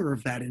consumer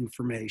of that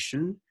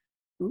information,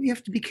 we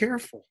have to be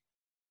careful,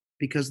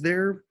 because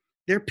they're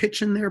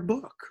pitching their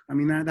book. I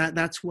mean,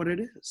 that's what it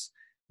is.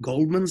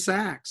 Goldman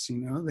Sachs,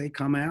 they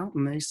come out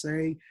and they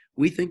say,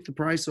 we think the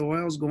price of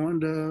oil is going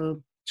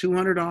to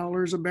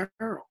 $200 a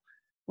barrel.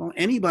 Well,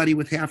 anybody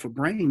with half a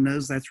brain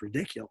knows that's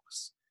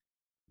ridiculous,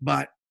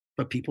 but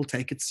people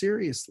take it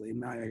seriously.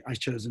 And I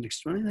chose an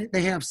extreme.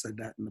 They have said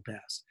that in the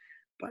past,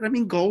 but I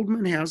mean,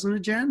 Goldman has an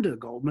agenda.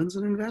 Goldman's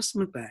an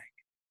investment bank,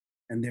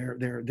 and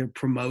they're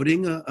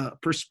promoting a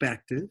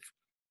perspective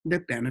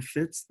that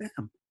benefits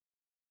them.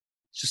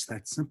 It's just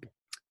that simple.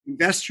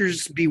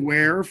 Investors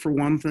beware, for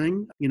one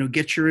thing.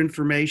 Get your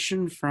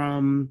information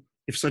from,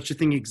 if such a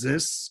thing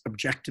exists,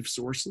 objective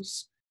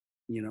sources.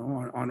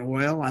 On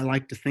oil, I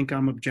like to think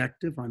I'm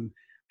objective. I'm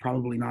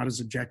probably not as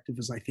objective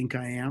as I think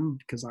I am,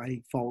 because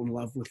I fall in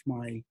love with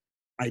my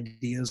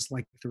ideas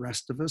like the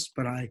rest of us.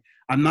 But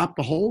I'm not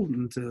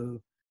beholden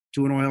to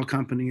an oil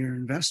company or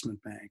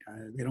investment bank.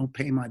 They don't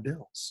pay my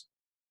bills.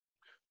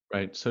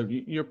 Right. So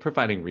you're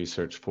providing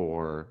research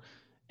for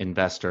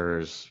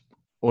investors,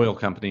 oil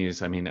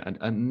companies, I mean,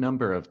 a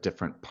number of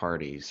different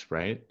parties,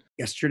 right?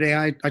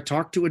 Yesterday, I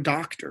talked to a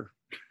doctor,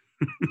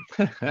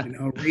 a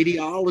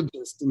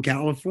radiologist in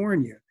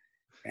California,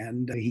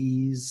 and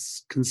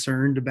he's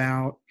concerned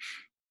about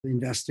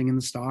investing in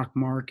the stock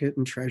market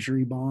and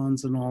treasury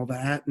bonds and all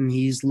that. And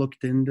he's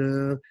looked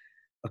into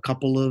a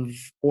couple of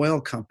oil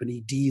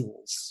company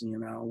deals,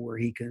 where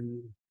he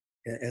can,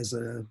 as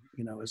an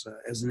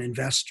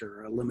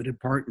investor, a limited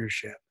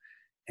partnership.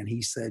 And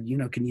he said,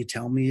 can you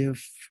tell me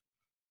if,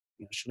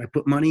 should I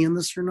put money in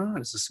this or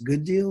not? Is this a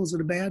good deal? Is it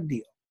a bad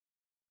deal?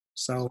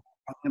 So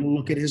I'm going to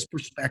look at his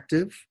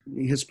perspective,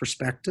 his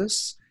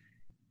prospectus,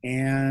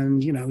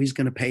 and, he's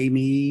going to pay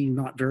me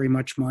not very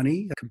much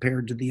money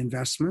compared to the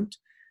investment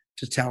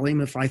to tell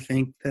him if I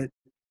think that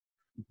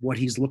what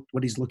he's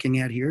looking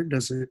at here,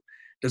 does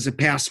it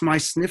pass my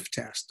sniff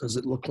test? Does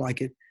it look like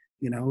it,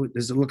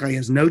 does it look like it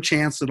has no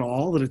chance at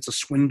all, that it's a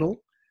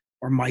swindle,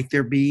 or might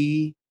there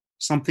be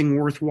something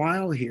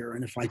worthwhile here?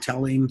 And if I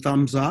tell him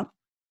thumbs up,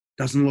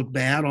 doesn't look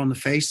bad on the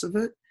face of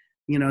it,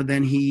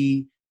 then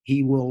he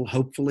will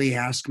hopefully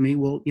ask me,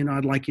 well,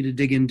 I'd like you to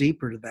dig in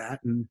deeper to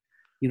that and,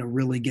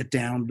 really get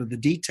down to the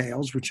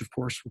details, which of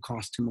course will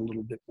cost him a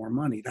little bit more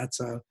money.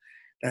 That's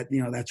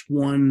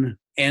one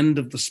end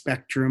of the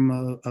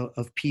spectrum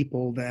of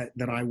people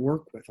that I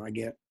work with. I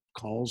get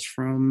calls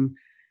from,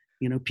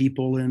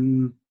 people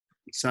in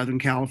Southern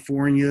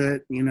California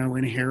that,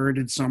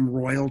 inherited some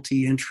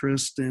royalty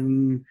interest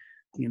in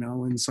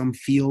some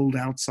field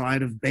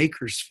outside of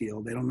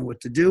Bakersfield. They don't know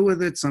what to do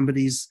with it.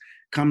 Somebody's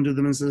come to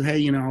them and says,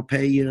 hey, I'll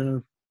pay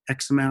you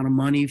X amount of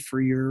money for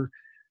your,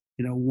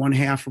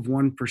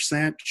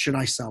 0.5%. Should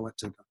I sell it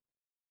to them?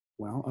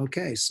 Well,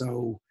 okay.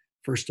 So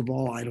first of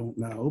all, I don't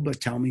know, but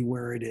tell me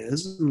where it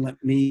is and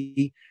let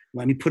me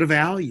put a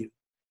value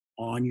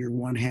on your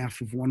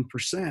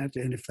 0.5%.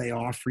 And if they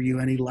offer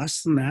you any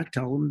less than that,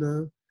 tell them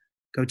to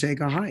go take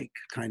a hike,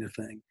 kind of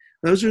thing.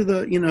 Those are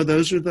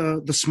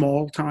the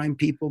small time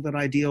people that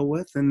I deal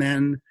with. And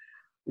then,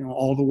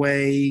 all the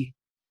way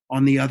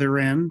on the other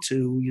end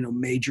to,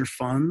 major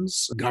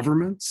funds,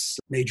 governments,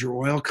 major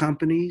oil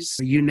companies,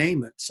 you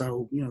name it.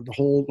 So, the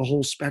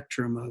whole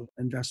spectrum of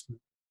investment.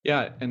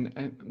 Yeah,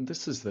 and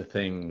this is the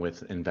thing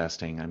with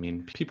investing. I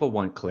mean, people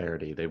want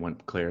clarity. They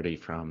want clarity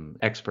from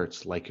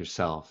experts like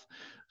yourself.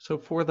 So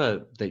for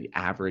the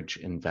average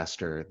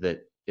investor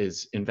that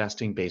is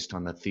investing based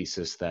on the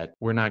thesis that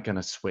we're not going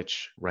to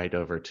switch right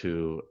over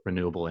to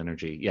renewable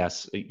energy.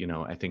 Yes,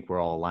 I think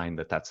we're all aligned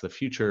that that's the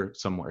future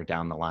somewhere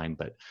down the line.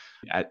 But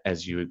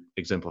as you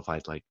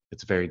exemplified, like,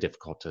 it's very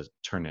difficult to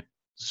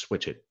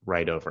switch it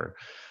right over.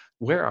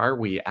 Where are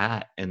we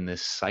at in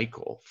this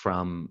cycle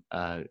from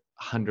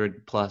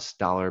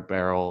 $100+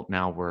 barrel?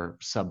 Now we're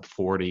sub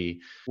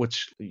 40.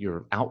 What's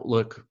your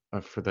outlook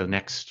for the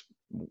next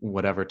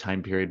whatever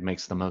time period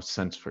makes the most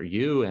sense for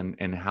you,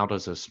 and how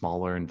does a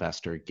smaller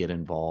investor get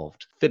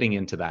involved, fitting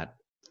into that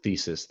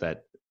thesis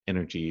that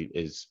energy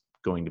is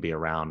going to be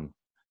around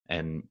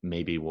and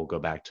maybe we'll go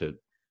back to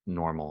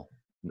normal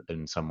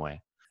in some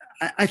way?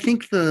 I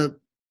think the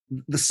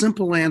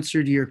simple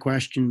answer to your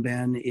question,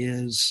 Ben,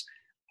 is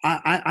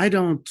I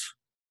don't.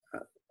 I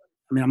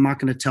mean, I'm not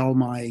going to tell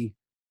my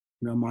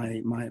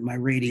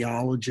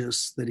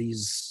radiologist that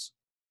he's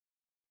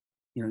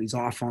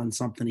off on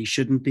something he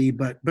shouldn't be.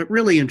 But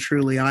really and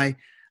truly, I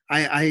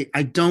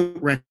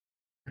don't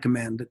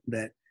recommend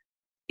that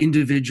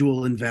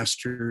individual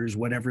investors,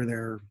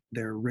 whatever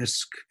their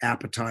risk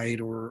appetite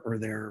or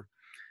their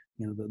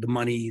the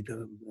money,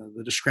 the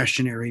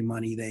discretionary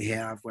money they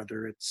have,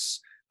 whether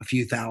it's a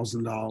few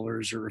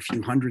 $1,000s or a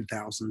few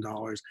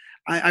 $100,000,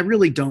 I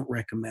really don't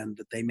recommend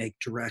that they make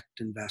direct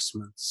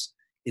investments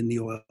in the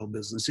oil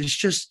business. It's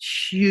just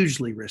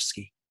hugely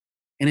risky.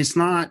 And it's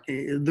not,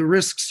 the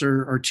risks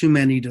are too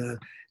many to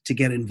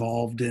get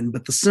involved in.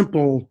 But the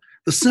simple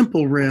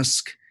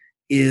risk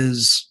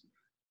is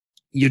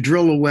you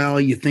drill a well,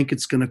 you think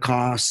it's going to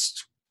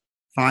cost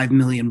 $5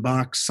 million,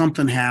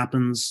 something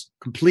happens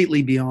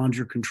completely beyond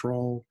your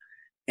control,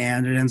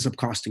 and it ends up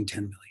costing $10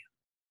 million.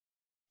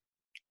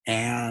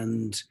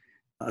 And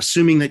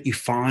assuming that you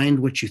find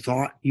what you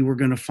thought you were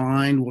going to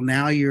find. Well,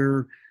 now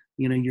your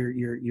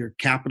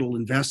capital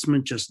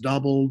investment just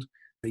doubled.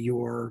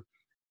 Your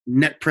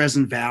net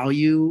present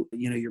value,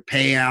 your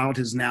payout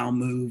has now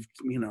moved,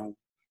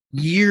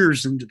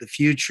 years into the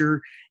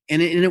future.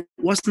 And it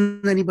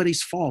wasn't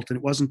anybody's fault, and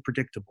it wasn't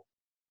predictable.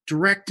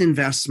 Direct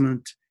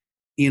investment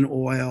in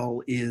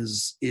oil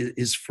is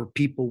for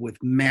people with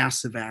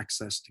massive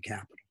access to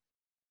capital.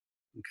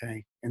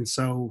 Okay. And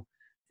so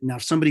now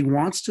if somebody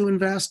wants to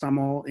invest,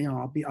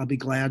 I'll be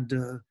glad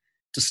to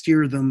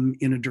steer them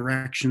in a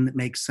direction that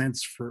makes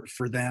sense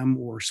for them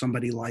or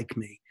somebody like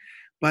me.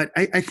 But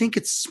I think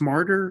it's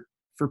smarter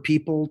for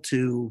people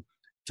to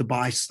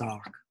buy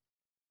stock.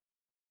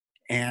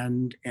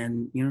 And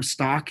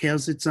stock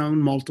has its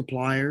own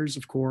multipliers,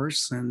 of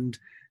course, and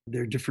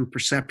there are different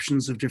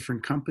perceptions of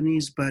different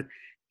companies. But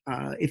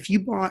if you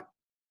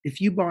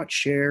bought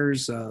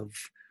shares of,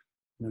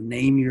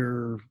 name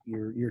your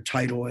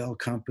tight oil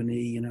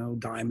company,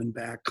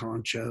 Diamondback,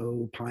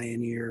 Concho,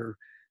 Pioneer,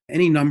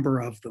 any number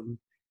of them,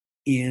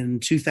 in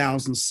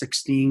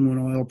 2016 when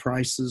oil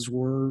prices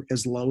were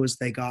as low as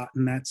they got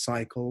in that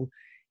cycle,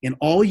 and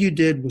all you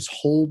did was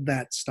hold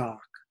that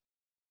stock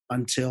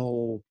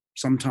until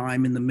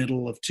sometime in the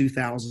middle of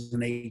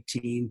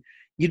 2018,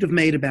 you'd have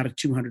made about a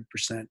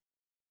 200%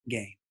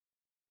 gain.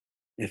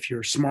 If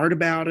you're smart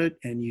about it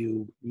and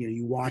you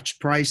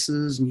watched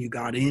prices and you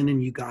got in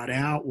and you got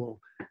out, well,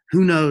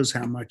 who knows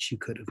how much you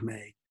could have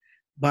made.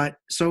 But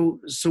so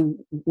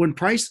when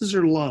prices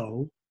are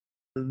low,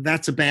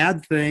 that's a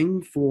bad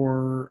thing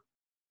for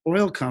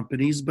oil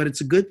companies, but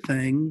it's a good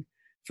thing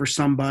for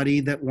somebody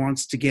that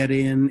wants to get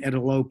in at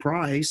a low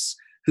price,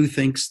 who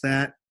thinks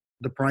that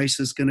the price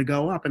is going to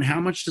go up. And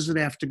how much does it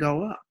have to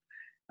go up?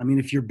 I mean,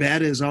 if your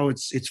bet is,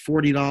 it's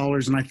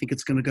 $40 and I think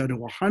it's going to go to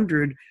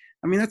 100,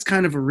 I mean, that's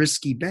kind of a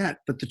risky bet.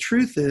 But the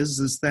truth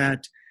is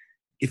that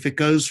if it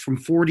goes from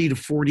 40 to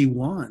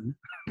 41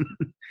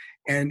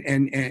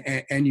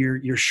 and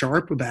you're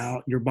sharp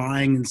about your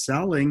buying and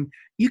selling,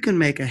 you can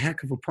make a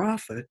heck of a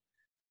profit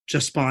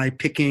just by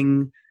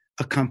picking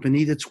a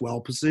company that's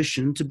well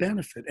positioned to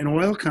benefit. And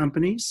oil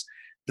companies,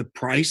 the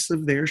price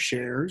of their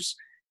shares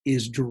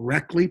is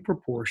directly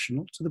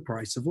proportional to the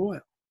price of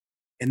oil.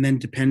 And then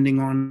depending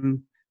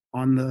on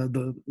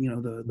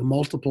the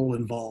multiple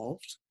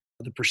involved,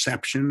 the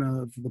perception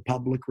of the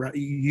public,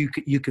 you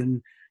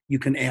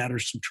can add or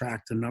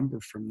subtract a number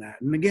from that.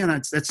 And again,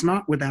 that's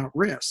not without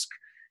risk,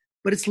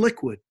 but it's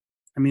liquid.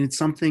 I mean, it's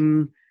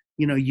something,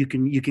 you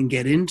can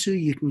get into,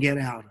 you can get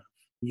out of,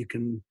 you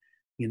can,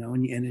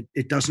 and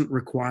it doesn't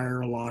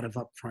require a lot of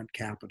upfront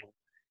capital.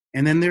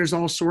 And then there's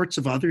all sorts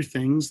of other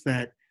things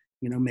that,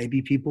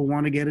 maybe people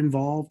want to get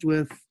involved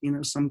with,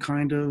 some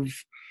kind of,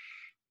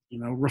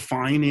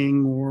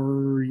 refining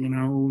or,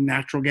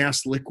 natural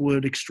gas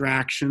liquid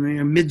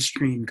extraction,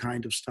 midstream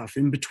kind of stuff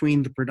in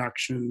between the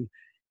production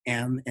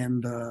and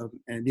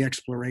the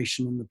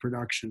exploration and the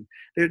production.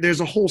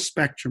 There's a whole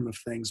spectrum of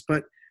things,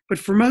 but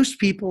for most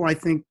people, I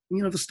think,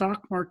 the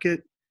stock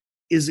market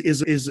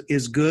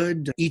is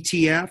good.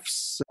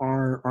 ETFs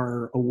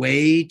are a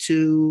way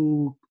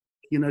to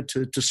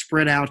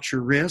spread out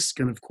your risk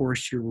and, of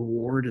course, your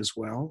reward as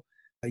well.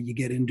 You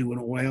get into an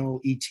oil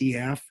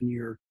ETF and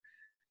you're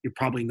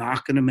probably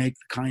not going to make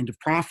the kind of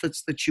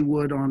profits that you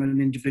would on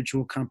an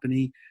individual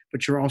company,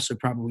 but you're also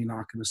probably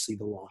not going to see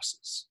the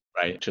losses.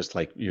 Right. Just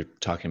like you're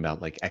talking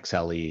about, like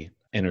XLE,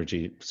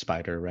 Energy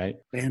Spider, right?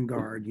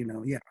 Vanguard,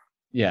 yeah.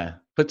 Yeah.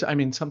 But I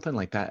mean, something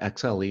like that,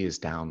 XLE is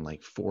down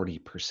like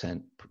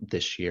 40%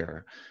 this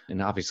year.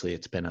 And obviously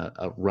it's been a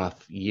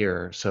rough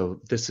year.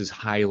 So this is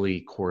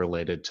highly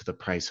correlated to the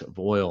price of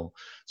oil.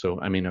 So,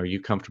 I mean, are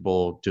you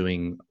comfortable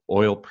doing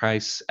oil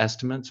price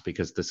estimates?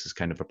 Because this is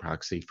kind of a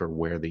proxy for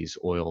where these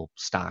oil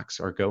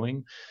stocks are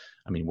going.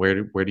 I mean, where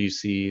do you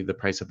see the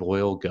price of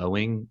oil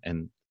going?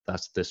 And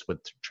thus this would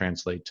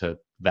translate to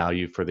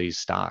value for these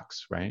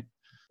stocks, right?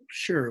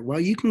 Sure. Well,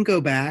 you can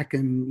go back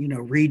and,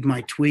 read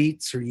my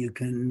tweets, or you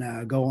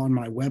can go on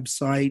my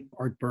website,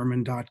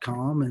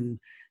 artberman.com, and,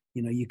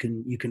 you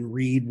can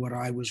read what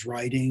I was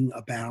writing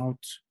about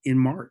in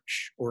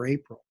March or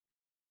April.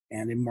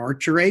 And in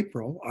March or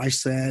April, I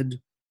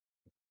said,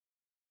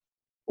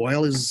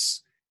 oil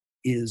is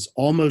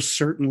almost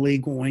certainly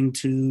going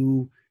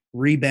to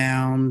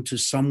rebound to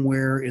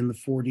somewhere in the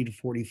 $40 to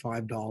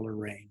 $45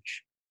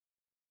 range.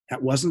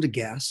 That wasn't a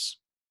guess.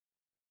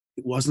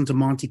 It wasn't a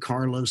Monte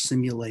Carlo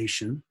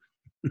simulation.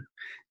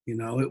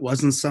 It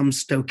wasn't some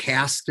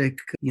stochastic,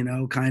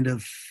 kind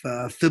of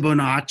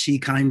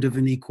Fibonacci kind of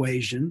an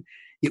equation.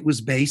 It was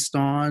based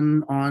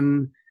on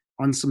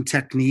some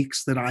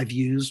techniques that I've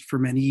used for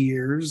many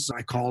years.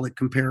 I call it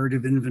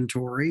comparative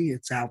inventory.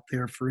 It's out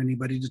there for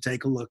anybody to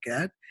take a look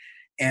at.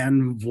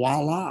 And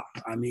voila.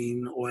 I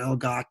mean, oil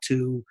got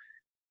to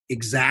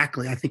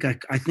exactly, I think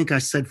I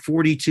said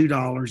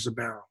 $42 a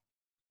barrel.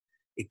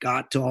 It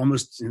got to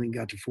almost, I think it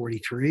got to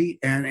 43.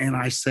 And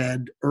I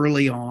said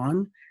early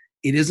on,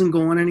 it isn't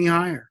going any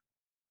higher.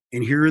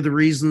 And here are the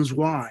reasons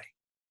why.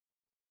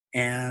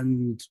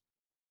 And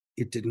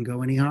it didn't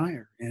go any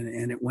higher.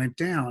 And it went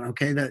down.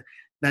 Okay,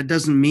 That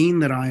doesn't mean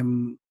that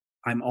I'm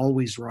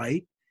always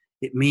right.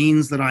 It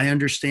means that I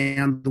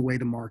understand the way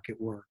the market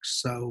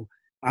works. So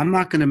I'm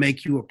not going to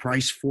make you a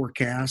price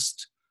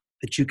forecast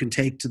that you can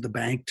take to the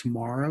bank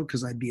tomorrow,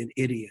 because I'd be an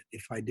idiot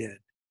if I did.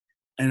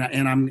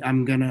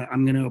 I'm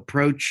gonna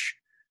approach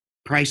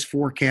price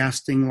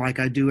forecasting like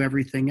I do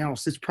everything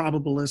else. It's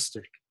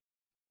probabilistic.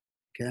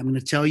 Okay, I'm going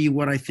to tell you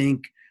what I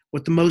think,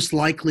 what the most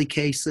likely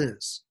case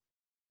is.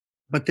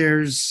 But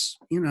there's,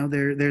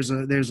 there's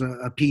a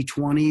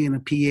P20 and a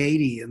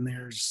P80, and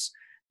there's,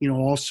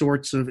 all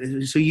sorts of.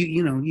 So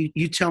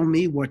you tell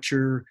me what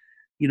you're,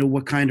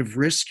 what kind of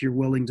risk you're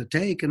willing to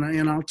take,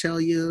 and I'll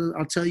tell you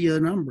a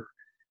number.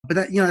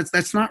 But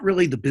that's not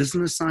really the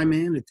business I'm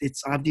in.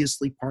 It's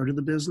obviously part of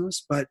the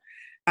business, but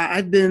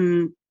I've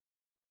been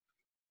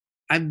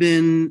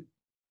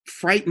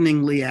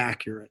frighteningly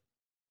accurate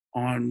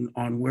on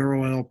where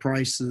oil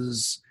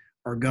prices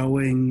are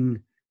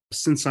going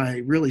since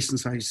I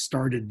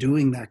started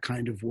doing that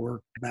kind of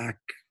work back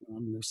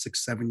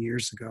 6-7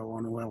 years ago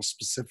on oil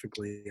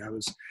specifically. I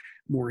was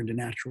more into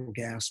natural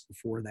gas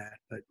before that,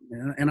 but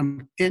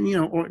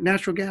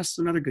natural gas is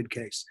another good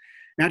case.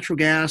 Natural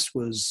gas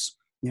was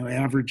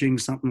averaging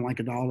something like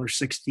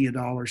 $1.60,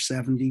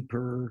 $1.70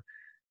 per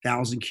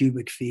 1,000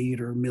 cubic feet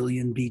or a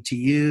million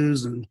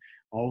BTUs, and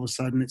all of a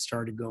sudden it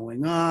started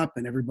going up,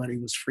 and everybody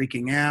was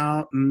freaking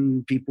out,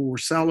 and people were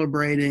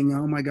celebrating.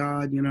 Oh my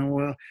God,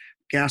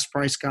 gas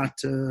price got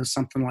to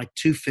something like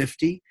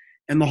 $2.50.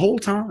 And the whole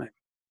time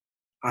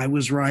I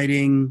was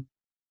writing,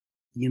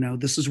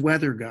 this is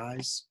weather,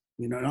 guys.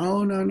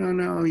 No, no, no,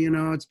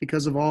 no. It's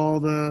because of all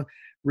the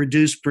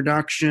reduced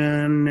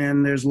production,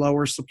 and there's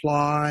lower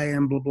supply,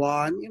 and blah,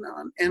 blah.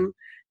 And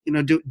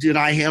did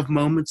I have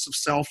moments of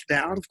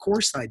self-doubt? Of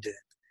course I did.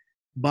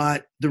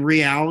 But the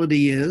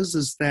reality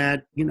is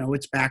that,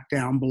 it's back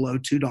down below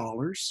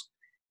 $2,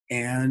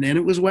 and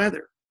it was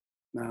weather.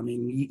 I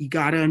mean, you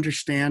got to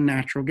understand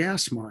natural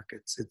gas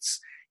markets.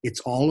 It's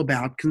all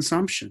about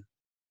consumption.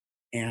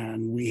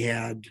 And we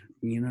had,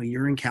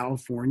 you're in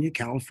California.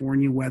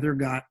 California weather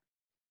got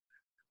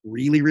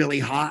really, really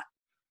hot,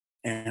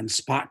 and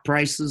spot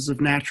prices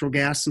of natural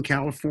gas in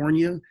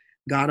California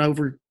got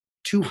over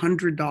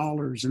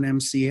 $200 an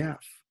MCF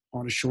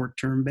on a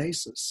short-term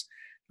basis.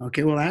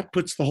 Okay, well, that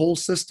puts the whole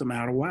system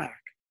out of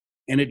whack,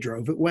 and it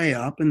drove it way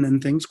up, and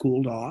then things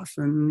cooled off,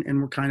 and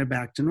we're kind of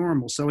back to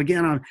normal. So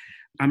again,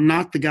 I'm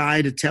not the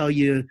guy to tell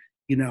you,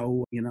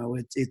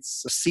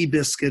 it's a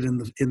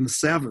Seabiscuit in the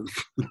seventh.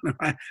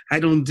 I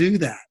don't do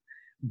that.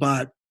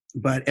 But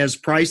as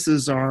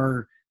prices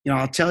are,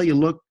 I'll tell you,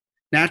 look,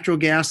 natural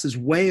gas is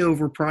way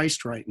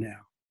overpriced right now.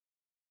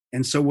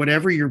 And so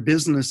whatever your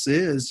business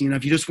is,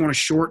 if you just want to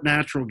short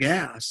natural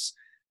gas,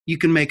 you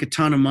can make a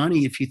ton of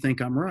money if you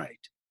think I'm right.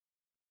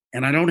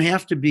 And I don't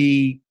have to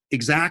be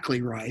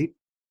exactly right.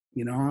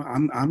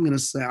 I'm going to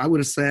say,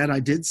 I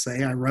did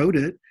say, I wrote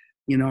it.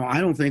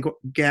 I don't think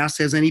gas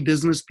has any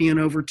business being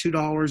over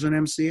 $2 an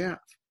MCF.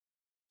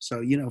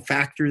 So,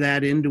 factor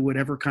that into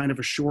whatever kind of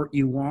a short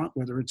you want,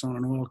 whether it's on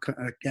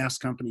an gas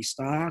company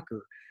stock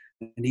or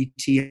an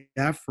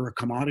ETF for a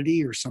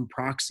commodity or some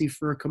proxy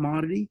for a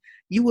commodity.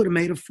 You would have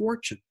made a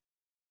fortune.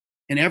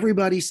 And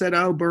everybody said,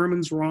 oh,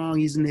 Berman's wrong.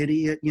 He's an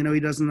idiot. He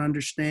doesn't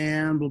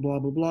understand, blah, blah,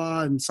 blah,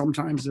 blah. And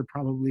sometimes they're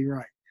probably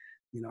right.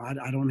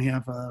 I don't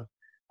have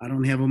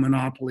a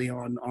monopoly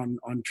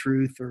on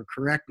truth or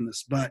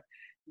correctness. But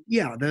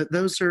yeah,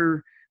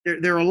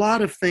 there are a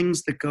lot of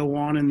things that go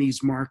on in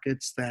these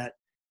markets that,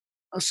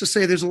 let's just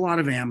say, there's a lot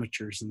of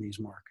amateurs in these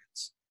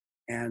markets.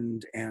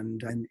 And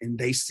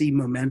they see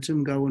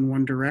momentum go in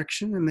one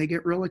direction, and they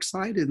get real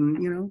excited,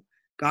 and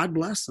God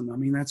bless them. I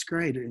mean, that's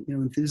great.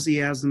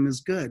 Enthusiasm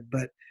is good.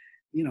 But,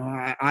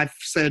 I've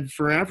said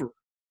forever,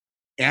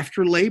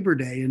 after Labor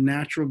Day in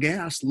natural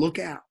gas, look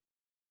out,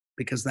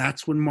 because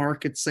that's when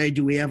markets say,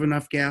 do we have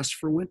enough gas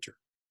for winter?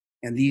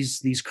 And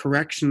these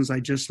corrections I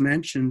just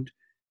mentioned,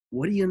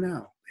 what do you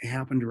know? They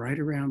happened right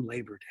around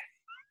Labor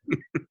Day.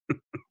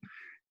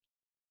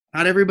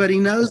 Not everybody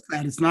knows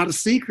that. It's not a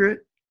secret.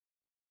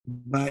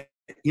 But,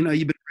 you've been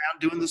around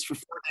doing this for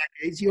 4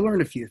 decades, you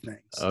learn a few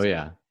things. Oh,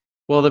 yeah.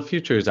 Well, the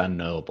future is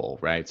unknowable,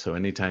 right? So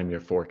anytime you're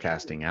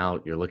forecasting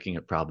out, you're looking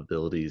at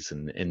probabilities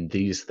and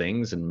these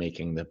things and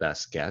making the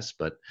best guess,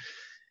 but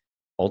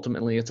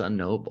ultimately it's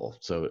unknowable.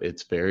 So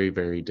it's very,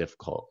 very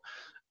difficult.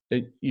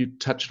 You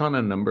touched on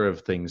a number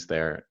of things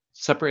there.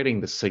 Separating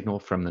the signal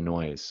from the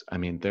noise. I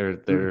mean,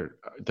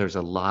 there's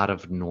a lot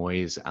of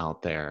noise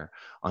out there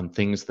on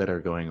things that are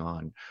going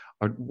on.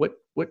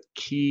 What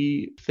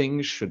key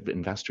things should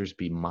investors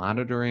be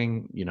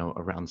monitoring,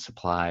 around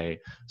supply,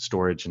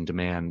 storage, and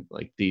demand,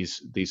 like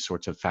these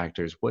sorts of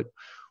factors?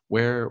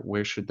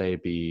 Where should they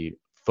be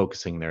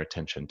focusing their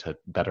attention to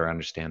better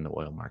understand the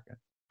oil market?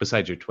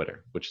 Besides your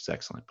Twitter, which is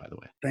excellent, by the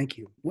way. Thank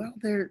you. Well,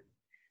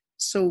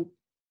 so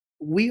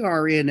we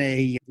are in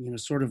a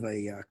sort of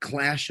a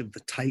clash of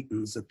the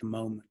titans at the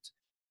moment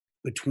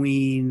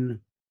between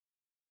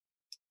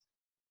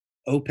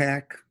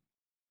OPEC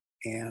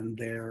and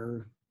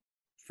their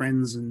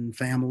friends and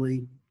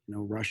family,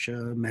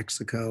 Russia,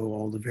 Mexico,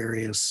 all the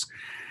various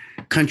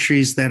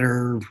countries that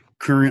are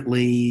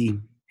currently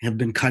have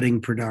been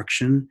cutting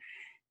production.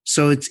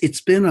 So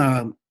it's been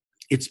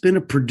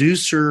a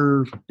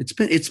producer,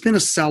 it's been a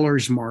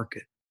seller's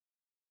market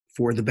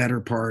for the better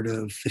part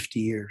of 50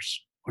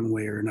 years, one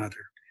way or another.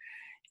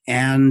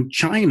 And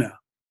China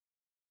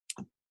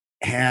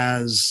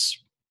has,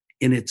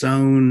 in its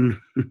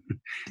own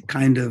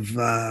kind of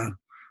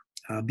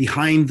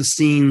behind the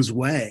scenes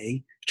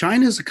way,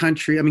 China's a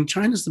country, I mean,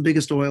 China's the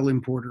biggest oil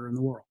importer in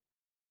the world.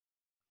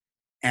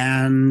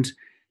 And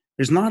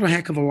there's not a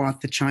heck of a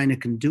lot that China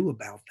can do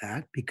about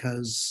that,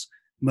 because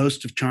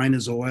most of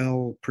China's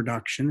oil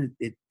production,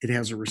 it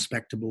has a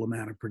respectable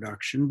amount of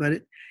production,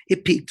 but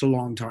it peaked a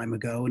long time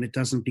ago, and it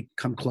doesn't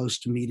come close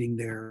to meeting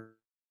their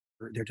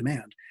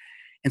demand.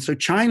 And so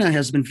China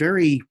has been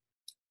very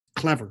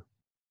clever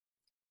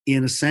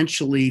in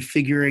essentially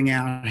figuring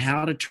out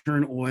how to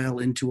turn oil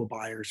into a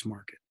buyer's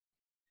market.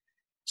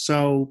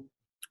 So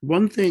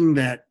one thing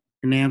that,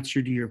 in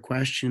answer to your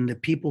question,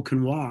 that people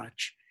can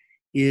watch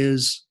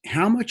is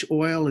how much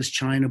oil is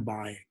China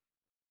buying?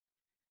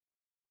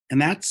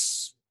 And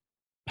that's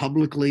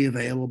publicly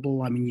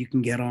available. I mean, you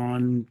can get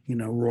on,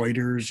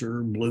 Reuters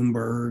or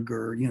Bloomberg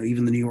or,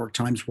 even the New York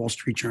Times, Wall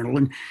Street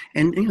Journal.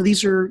 And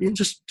these are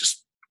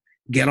just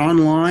get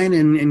online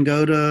and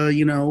go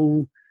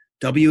to,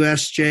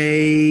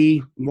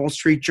 WSJ, Wall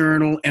Street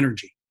Journal,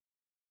 energy.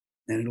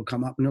 And it'll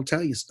come up and it'll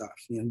tell you stuff,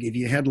 give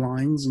you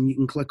headlines, and you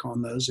can click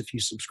on those if you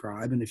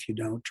subscribe. And if you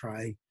don't,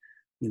 try,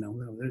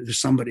 there's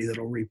somebody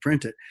that'll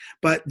reprint it.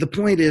 But the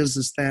point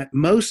is that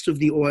most of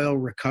the oil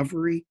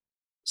recovery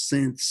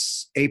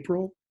since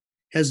April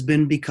has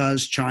been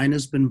because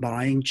China's been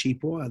buying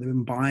cheap oil. They've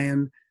been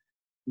buying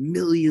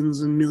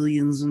millions and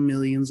millions and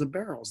millions of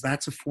barrels.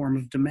 That's a form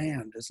of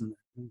demand, isn't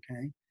it?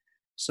 Okay.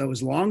 So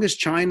as long as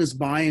China's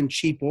buying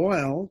cheap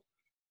oil,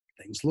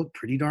 things look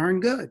pretty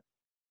darn good.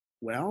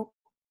 Well,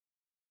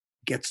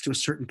 gets to a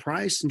certain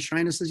price and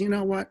China says, you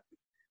know what?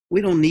 We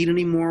don't need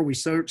any more. We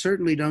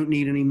certainly don't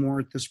need any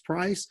more at this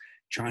price.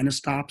 China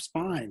stops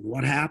buying.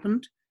 What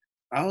happened?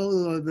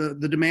 Oh,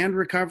 the demand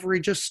recovery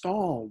just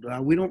stalled.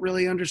 We don't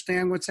really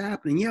understand what's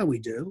happening. Yeah, we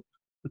do.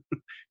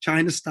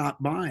 China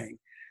stopped buying.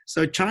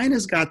 So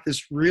China's got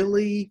this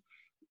really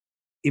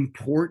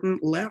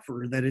important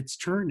lever that it's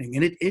turning.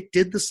 And it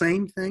did the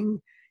same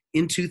thing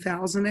in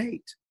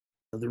 2008.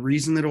 The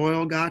reason that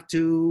oil got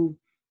to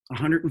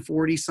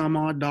 140 some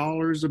odd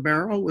dollars a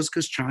barrel was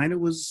because China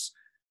was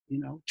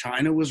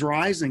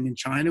rising, and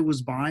China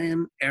was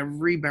buying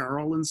every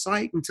barrel in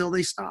sight until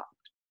they stopped.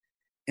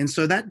 And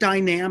so that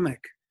dynamic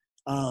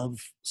of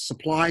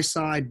supply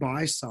side,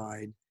 buy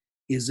side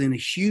is in a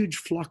huge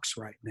flux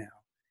right now.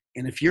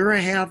 And if you're a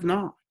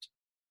have-not,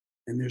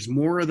 and there's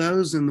more of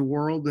those in the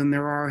world than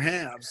there are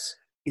haves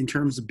in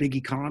terms of big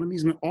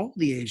economies, I mean, all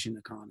the Asian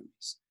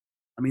economies,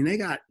 I mean, they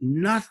got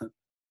nothing.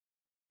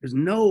 There's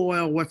no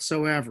oil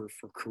whatsoever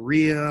for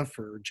Korea,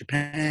 for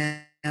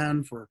Japan,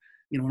 for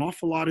an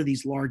awful lot of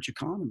these large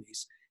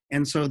economies.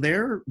 And so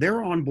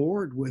they're on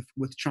board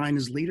with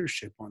China's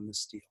leadership on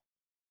this deal.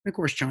 And of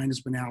course,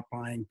 China's been out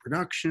buying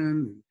production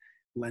and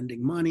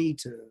lending money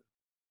to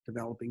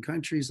developing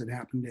countries that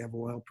happen to have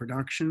oil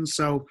production.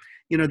 So,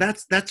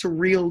 that's a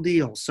real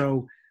deal.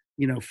 So,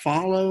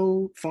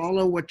 follow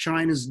what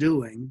China's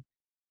doing,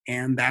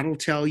 and that'll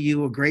tell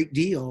you a great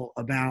deal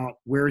about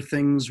where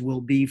things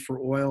will be for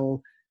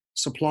oil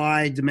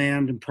supply,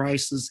 demand, and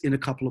prices in a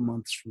couple of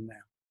months from now.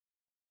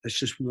 That's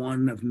just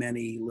one of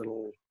many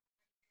little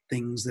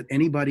things that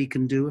anybody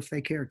can do if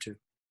they care to.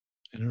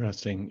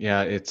 Interesting.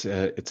 Yeah, it's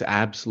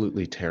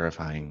absolutely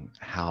terrifying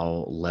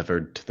how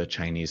levered to the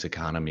Chinese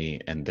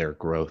economy and their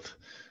growth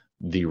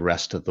the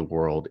rest of the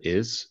world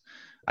is.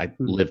 I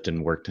lived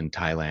and worked in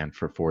Thailand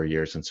for 4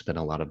 years and spent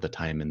a lot of the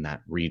time in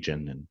that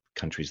region in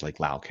countries like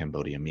Laos,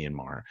 Cambodia,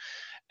 Myanmar,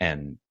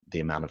 and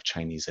the amount of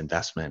Chinese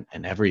investment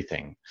and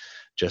everything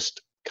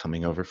just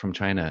coming over from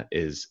China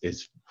is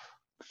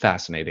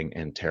fascinating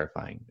and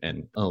terrifying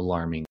and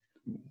alarming.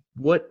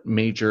 What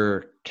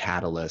major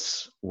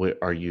catalysts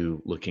are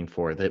you looking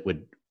for that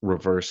would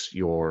reverse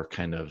your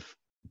kind of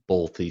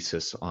bull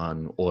thesis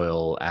on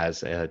oil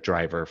as a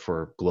driver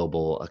for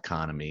global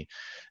economy?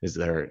 Is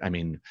there,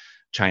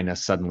 China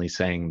suddenly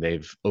saying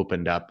they've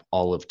opened up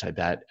all of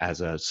Tibet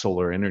as a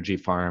solar energy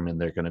farm and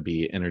they're going to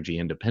be energy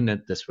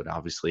independent. This would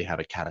obviously have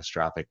a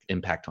catastrophic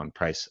impact on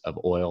price of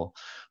oil.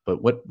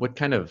 But what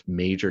kind of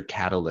major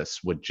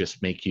catalysts would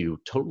just make you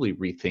totally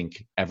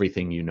rethink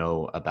everything you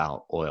know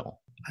about oil?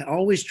 I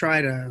always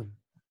try to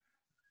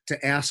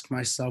ask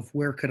myself,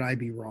 where could I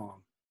be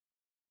wrong?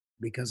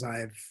 Because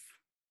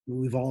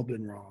we've all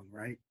been wrong,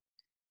 right?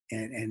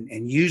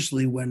 And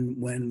usually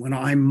when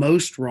I'm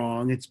most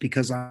wrong, it's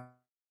because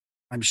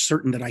I'm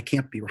certain that I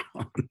can't be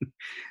wrong.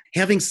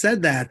 Having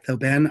said that, though,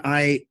 Ben,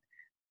 I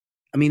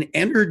mean,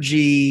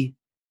 energy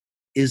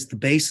is the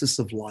basis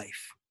of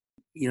life.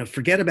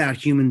 Forget about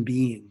human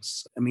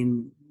beings. I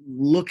mean,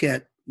 look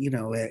at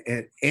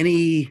at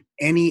any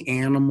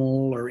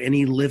animal or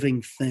any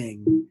living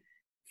thing.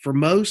 For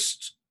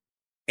most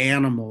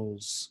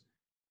animals,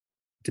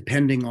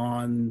 depending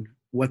on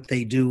what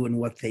they do and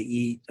what they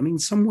eat. I mean,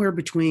 somewhere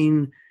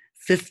between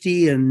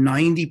 50 and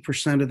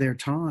 90% of their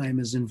time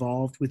is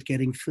involved with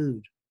getting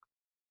food.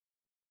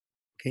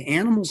 Okay,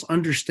 animals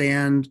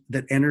understand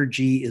that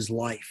energy is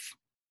life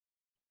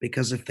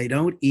because if they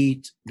don't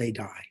eat, they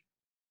die.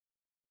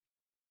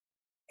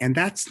 And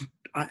that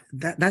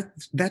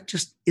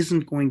just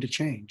isn't going to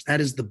change. That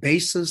is the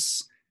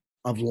basis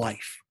of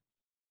life.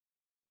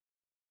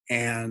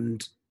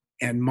 And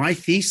my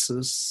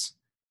thesis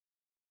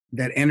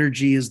that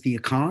energy is the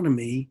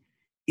economy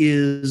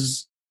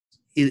is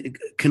it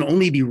can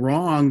only be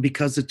wrong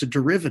because it's a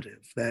derivative.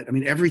 That, I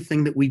mean,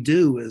 everything that we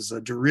do is a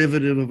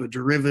derivative of a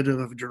derivative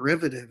of a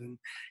derivative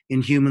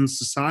in human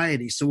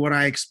society. So what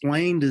I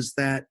explained is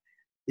that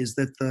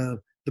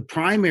the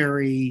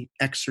primary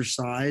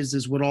exercise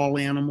is what all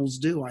animals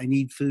do. I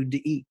need food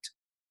to eat.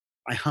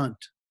 I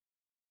hunt.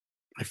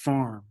 I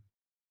farm.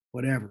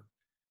 Whatever.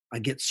 I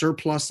get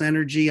surplus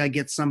energy. I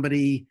get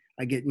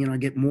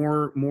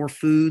more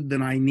food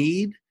than I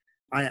need.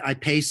 I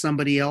pay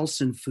somebody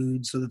else in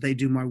food so that they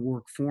do my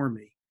work for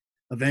me.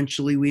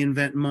 Eventually we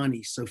invent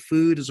money. So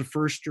food is a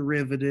first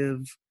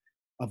derivative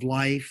of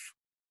life.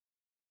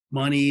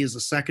 Money is a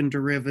second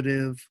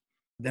derivative.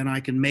 Then I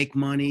can make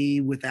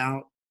money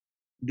without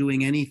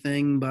doing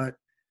anything but,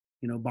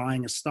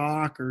 buying a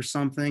stock or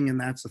something. And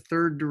that's a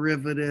third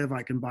derivative.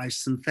 I can buy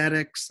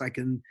synthetics. I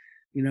can,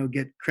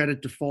 get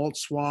credit default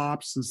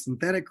swaps and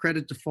synthetic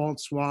credit default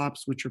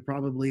swaps, which are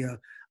probably a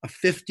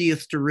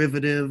 50th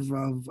derivative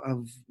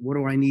of what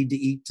do I need to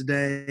eat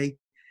today.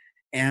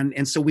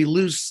 And so we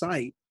lose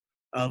sight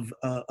of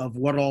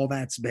what all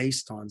that's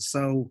based on.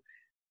 So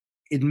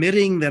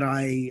admitting that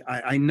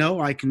I know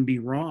I can be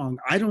wrong,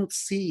 I don't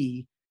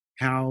see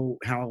how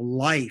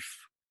life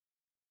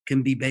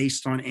can be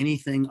based on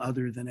anything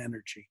other than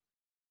energy.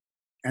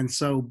 And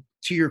so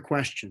to your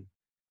question,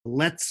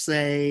 let's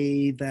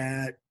say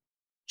that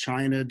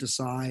China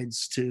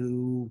decides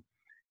to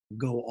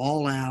go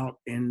all out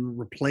in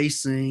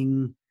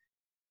replacing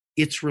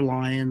its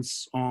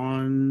reliance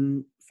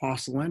on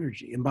fossil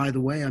energy. And by the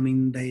way, I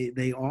mean,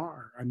 they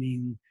are. I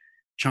mean,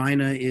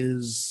 China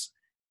is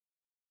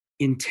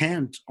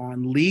intent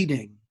on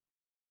leading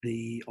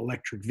the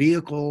electric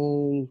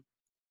vehicle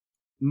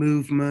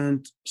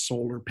movement,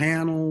 solar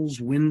panels,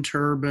 wind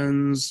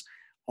turbines,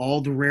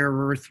 all the rare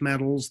earth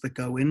metals that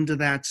go into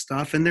that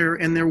stuff, and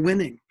they're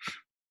winning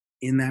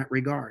in that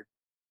regard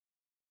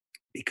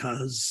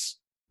because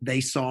they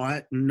saw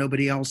it and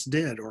nobody else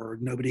did, or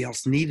nobody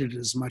else needed it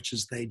as much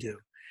as they do.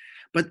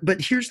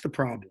 But here's the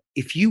problem.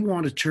 If you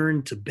want to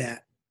turn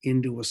Tibet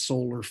into a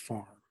solar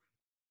farm,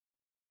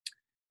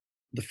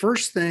 the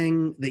first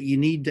thing that you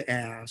need to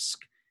ask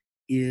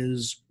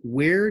is,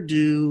 where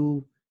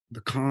do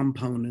the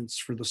components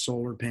for the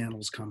solar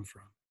panels come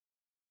from?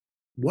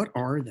 What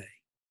are they?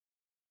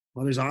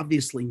 Well, there's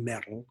obviously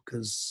metal,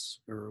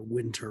 or a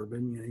wind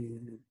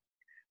turbine.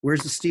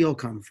 Where's the steel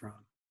come from?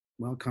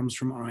 Well, it comes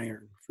from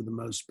iron for the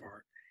most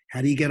part.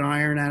 How do you get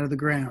iron out of the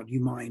ground? You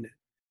mine it.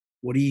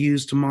 What do you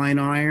use to mine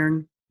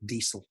iron?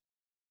 Diesel.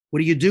 What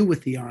do you do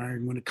with the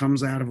iron when it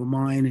comes out of a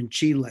mine in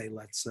Chile,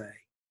 let's say?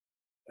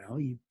 Well,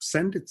 you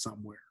send it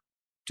somewhere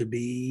to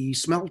be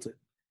smelted.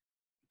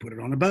 Put it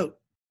on a boat.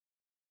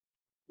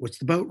 What's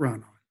the boat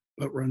run on?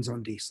 Boat runs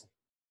on diesel.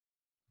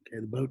 Okay,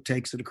 the boat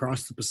takes it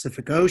across the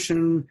Pacific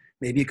Ocean.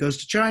 Maybe it goes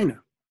to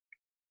China.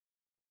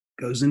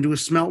 Goes into a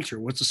smelter.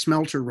 What's a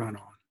smelter run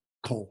on?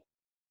 Coal.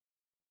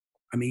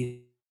 I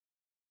mean,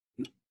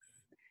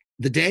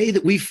 the day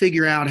that we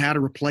figure out how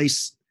to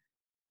replace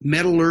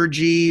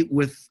metallurgy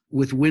with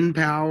wind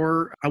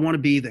power, I want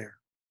to be there,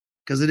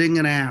 because it isn't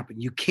going to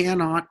happen. You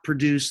cannot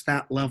produce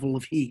that level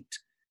of heat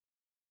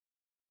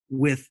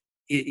with,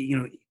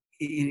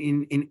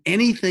 in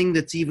anything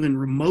that's even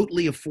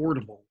remotely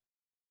affordable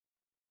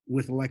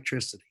with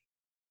electricity.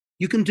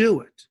 You can do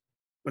it,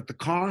 but the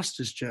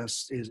cost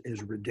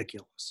is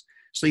ridiculous.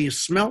 So you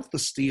smelt the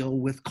steel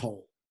with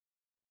coal,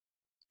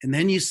 and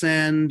then you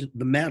send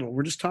the metal.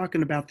 We're just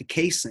talking about the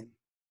casing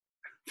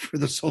for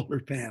the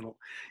solar panel.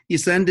 You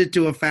send it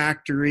to a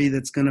factory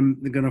that's going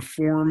to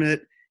form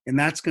it, and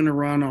that's going to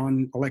run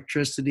on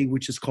electricity,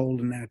 which is coal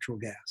and natural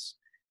gas.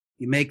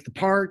 You make the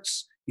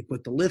parts, you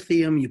put the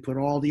lithium, you put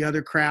all the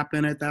other crap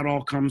in it. That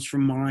all comes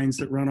from mines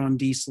that run on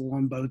diesel,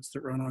 on boats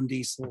that run on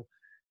diesel,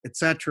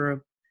 etc.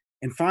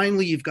 And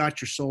finally, you've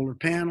got your solar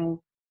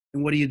panel.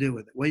 And what do you do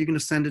with it? Well, you're going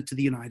to send it to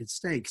the United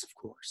States, of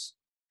course.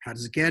 How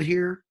does it get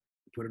here?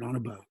 You put it on a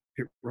boat.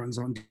 It runs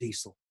on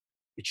diesel.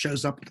 It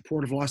shows up at the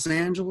port of Los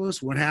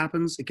Angeles. What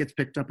happens? It gets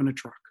picked up in a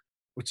truck.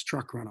 What's a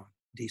truck run on?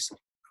 Diesel.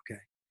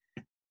 Okay.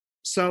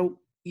 So,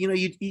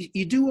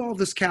 you do all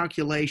this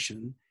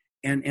calculation,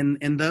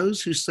 and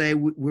those who say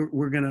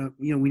we're going to,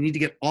 we need to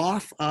get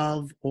off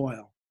of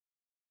oil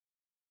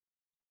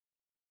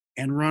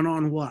and run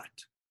on what?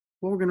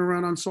 Well, we're going to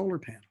run on solar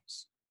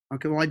panels.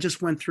 Okay, well, I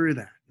just went through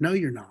that. No,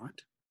 you're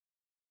not.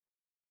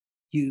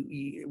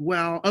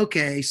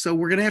 Okay, so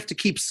we're going to have to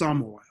keep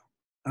some oil.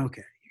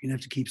 Okay, you're going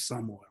to have to keep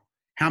some oil.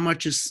 How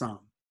much is some?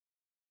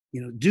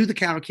 Do the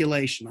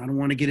calculation. I don't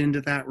want to get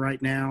into that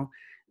right now.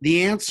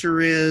 The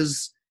answer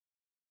is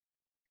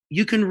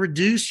you can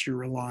reduce your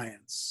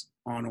reliance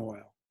on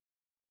oil,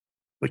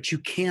 but you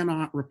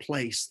cannot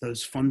replace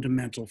those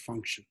fundamental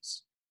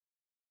functions.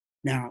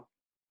 Now,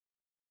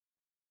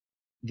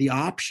 the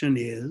option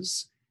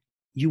is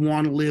you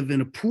want to live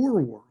in a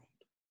poor world.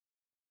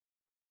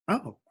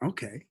 Oh,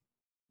 okay.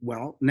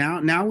 Well,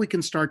 now we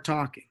can start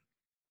talking.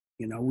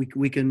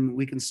 We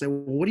can say,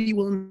 well, what are you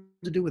willing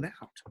to do without?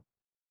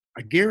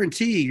 I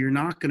guarantee you're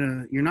not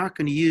gonna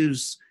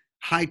use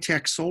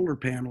high-tech solar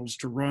panels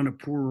to run a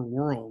poorer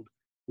world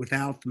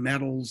without the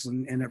metals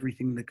and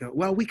everything that go.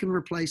 Well, we can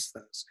replace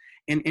those.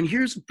 And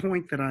here's a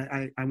point that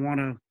I want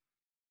to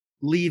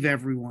leave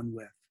everyone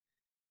with,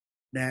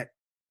 that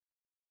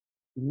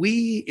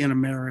we in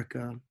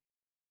America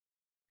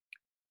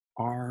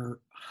are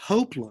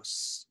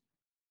hopeless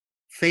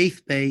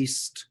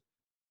faith-based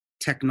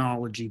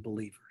technology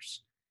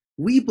believers.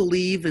 We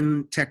believe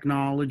in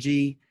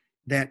technology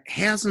that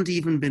hasn't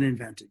even been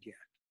invented yet.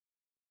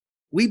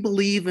 We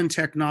believe in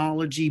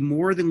technology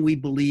more than we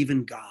believe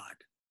in God.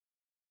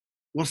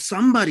 Well,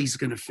 somebody's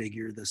going to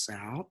figure this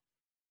out.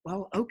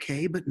 Well,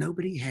 okay, but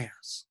nobody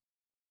has.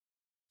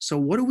 So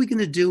what are we going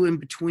to do in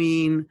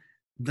between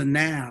the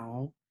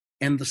now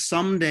and the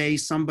someday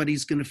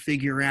somebody's going to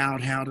figure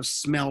out how to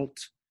smelt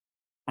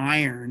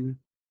iron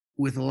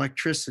with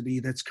electricity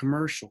that's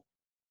commercial?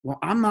 Well,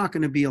 I'm not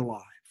going to be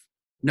alive.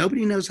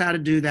 Nobody knows how to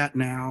do that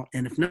now.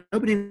 And if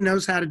nobody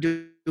knows how to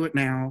do it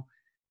now,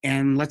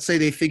 and let's say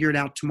they figure it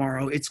out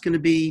tomorrow, it's going to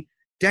be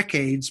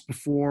decades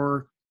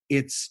before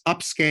it's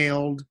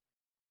upscaled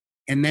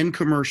and then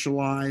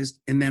commercialized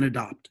and then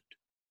adopted.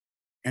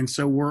 And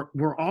so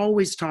we're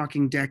always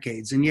talking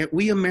decades. And yet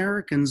we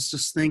Americans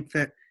just think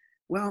that,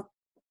 well,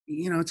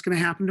 it's going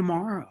to happen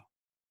tomorrow.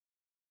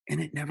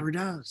 And it never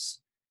does.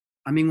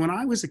 I mean, when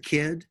I was a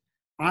kid,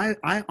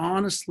 I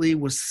honestly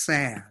was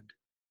sad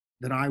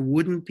that I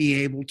wouldn't be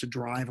able to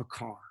drive a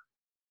car,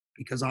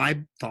 because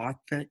I thought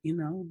that,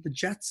 the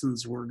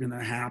Jetsons were going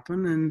to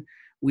happen and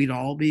we'd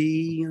all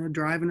be,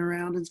 driving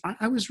around. And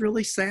I was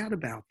really sad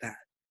about that,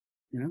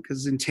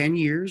 because in 10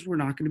 years, we're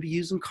not going to be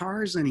using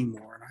cars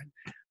anymore. And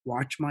I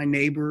watch my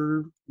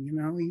neighbor, he's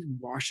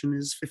washing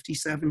his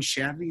 57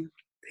 Chevy.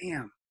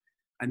 Damn,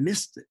 I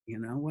missed it,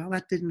 Well,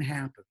 that didn't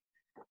happen.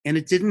 And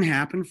it didn't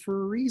happen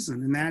for a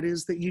reason. And that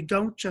is that you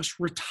don't just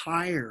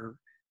retire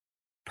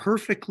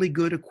perfectly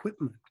good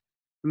equipment.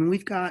 I mean,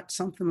 we've got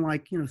something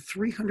like,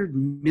 300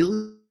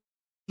 million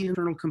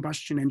internal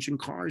combustion engine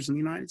cars in the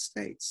United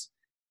States.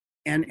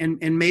 And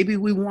maybe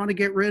we want to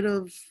get rid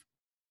of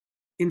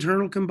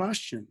internal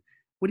combustion.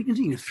 What are you going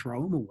to do? You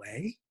throw them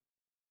away?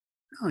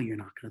 No, you're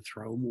not going to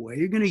throw them away.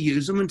 You're going to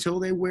use them until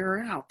they wear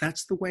out.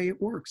 That's the way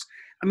it works.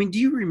 I mean, do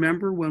you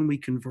remember when we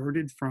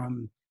converted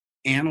from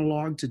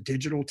analog to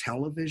digital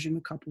television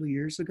a couple of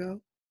years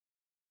ago?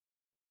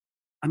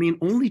 I mean,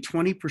 only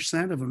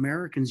 20% of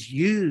Americans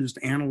used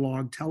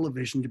analog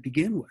television to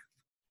begin with.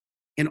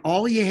 And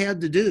all you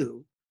had to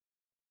do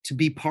to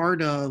be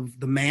part of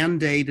the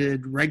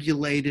mandated,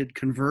 regulated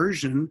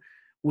conversion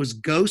was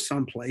go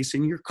someplace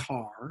in your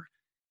car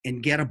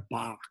and get a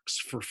box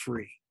for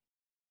free.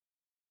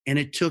 And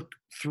it took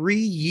 3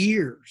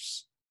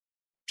 years,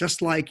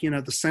 just like,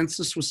 the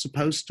census was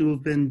supposed to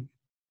have been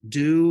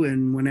due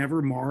in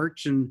whenever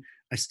March, and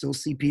I still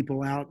see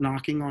people out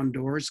knocking on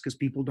doors because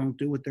people don't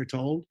do what they're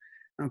told.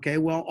 Okay,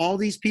 well, all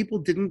these people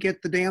didn't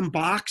get the damn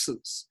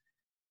boxes.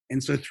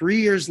 And so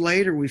 3 years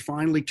later, we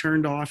finally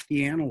turned off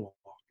the analog.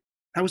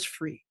 That was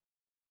free.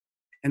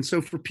 And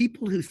so for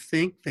people who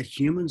think that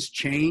humans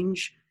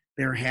change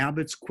their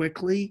habits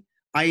quickly,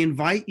 I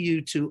invite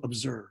you to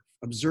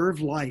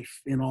observe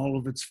life in all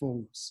of its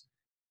fullness.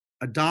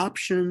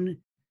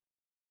 Adoption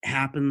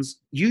happens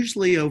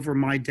usually over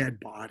my dead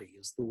body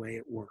is the way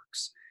it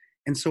works.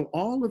 And so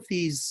all of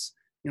these,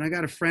 I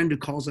got a friend who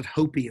calls it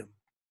hopium.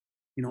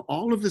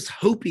 All of this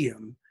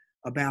hopium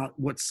about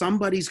what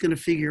somebody's going to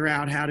figure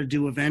out how to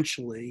do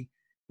eventually,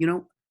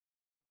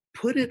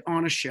 put it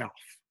on a shelf.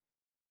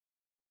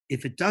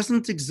 If it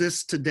doesn't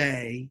exist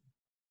today,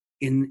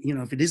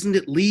 if it isn't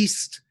at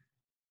least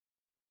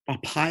a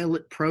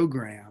pilot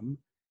program,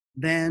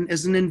 then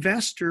as an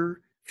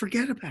investor,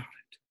 forget about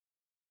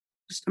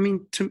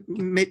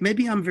it.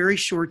 Maybe I'm very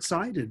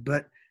short-sighted,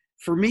 but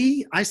for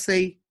me, I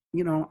say,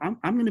 I'm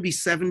going to be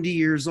 70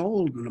 years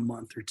old in a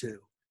month or two.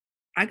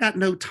 I got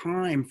no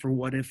time for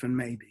what if and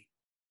maybe.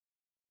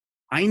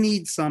 I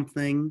need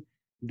something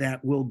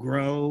that will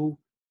grow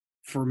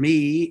for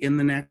me in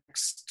the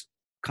next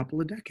couple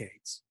of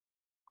decades.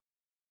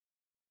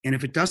 And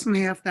if it doesn't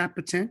have that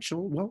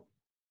potential, well,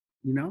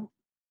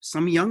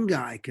 some young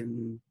guy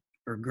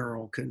or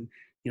girl can,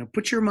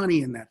 put your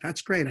money in that.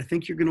 That's great. I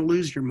think you're going to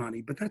lose your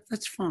money, but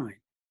that's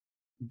fine.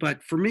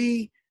 But for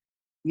me,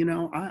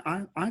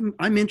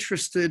 I'm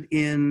interested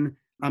in,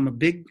 I'm a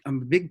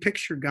big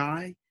picture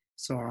guy.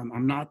 So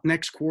I'm not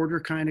next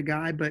quarter kind of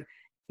guy, but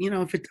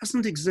if it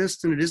doesn't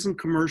exist and it isn't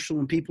commercial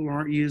and people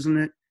aren't using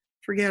it,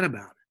 forget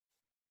about it.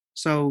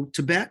 So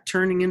Tibet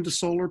turning into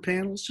solar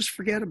panels, just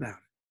forget about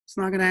it. It's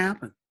not going to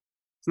happen.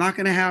 It's not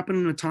going to happen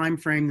in a time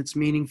frame that's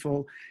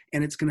meaningful,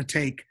 and it's going to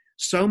take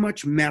so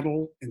much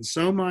metal and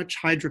so much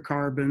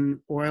hydrocarbon,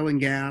 oil and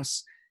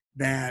gas,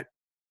 that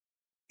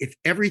if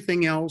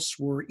everything else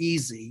were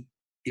easy,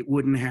 it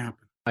wouldn't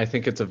happen. I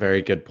think it's a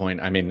very good point.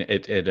 I mean,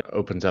 it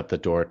opens up the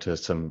door to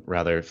some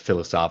rather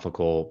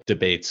philosophical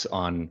debates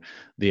on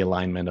the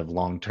alignment of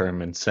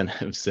long-term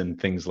incentives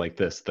and things like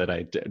this that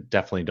I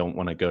definitely don't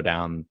want to go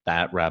down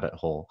that rabbit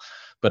hole.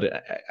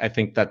 But I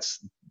think that's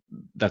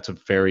a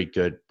very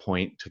good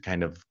point to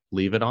kind of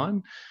leave it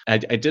on. I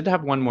did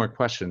have one more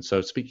question.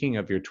 So speaking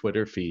of your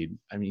Twitter feed,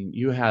 I mean,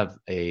 you have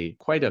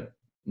quite a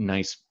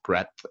nice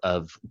breadth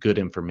of good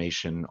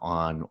information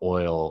on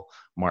oil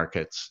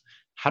markets.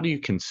 How do you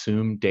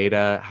consume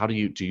data? Do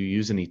you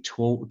use any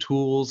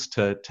tools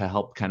to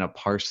help kind of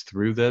parse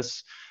through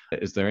this?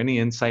 Is there any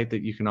insight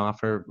that you can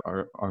offer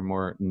our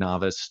more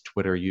novice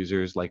Twitter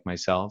users like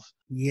myself?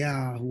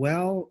 Yeah,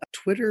 well,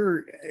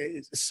 Twitter.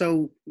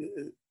 So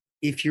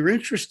if you're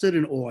interested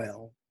in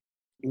oil,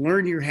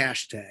 learn your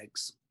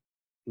hashtags.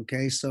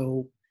 Okay,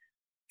 so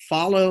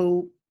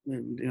follow.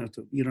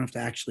 You don't have to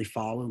actually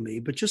follow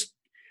me, but just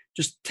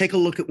take a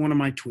look at one of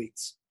my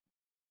tweets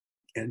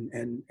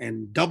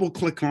and double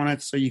click on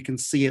it so you can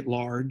see it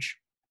large,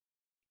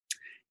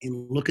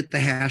 and look at the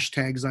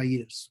hashtags I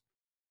use.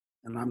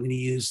 And I'm going to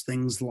use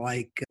things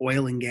like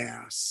oil and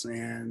gas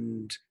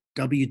and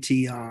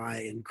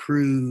WTI and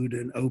crude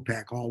and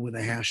OPEC, all with a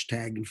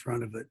hashtag in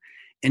front of it,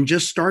 and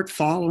just start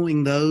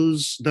following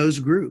those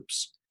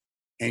groups,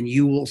 and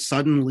you will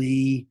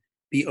suddenly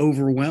be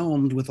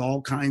overwhelmed with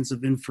all kinds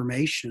of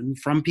information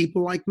from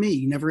people like me.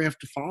 You never have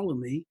to follow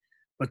me,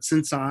 but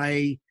since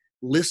I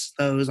list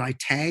those, I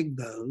tag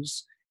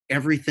those,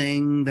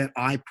 everything that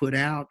I put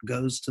out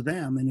goes to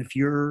them. And if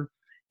you're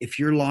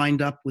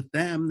lined up with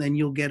them, then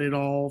you'll get it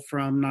all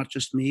from not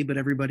just me, but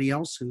everybody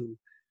else who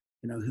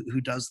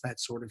does that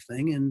sort of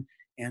thing.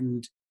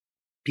 And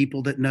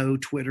people that know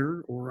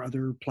Twitter or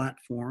other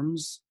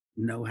platforms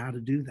know how to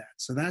do that.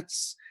 So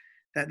that's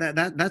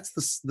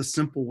the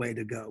simple way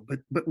to go.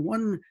 But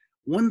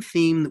one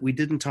theme that we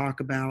didn't talk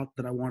about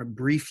that I want to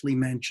briefly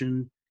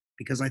mention,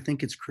 because I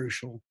think it's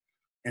crucial,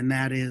 and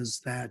that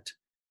is that,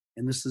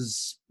 and this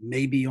is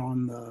maybe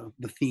on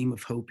the theme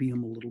of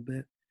hopium a little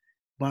bit,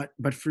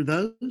 but for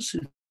those who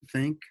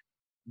think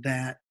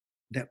that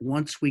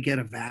once we get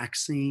a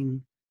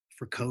vaccine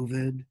for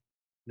COVID,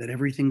 that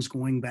everything's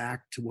going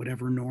back to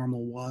whatever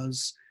normal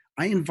was,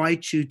 I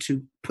invite you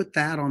to put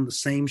that on the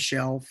same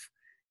shelf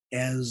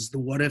as the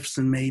what ifs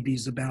and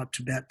maybes about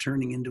Tibet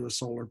turning into a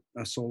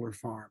solar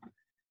farm.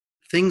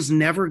 Things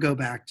never go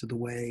back to the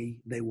way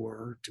they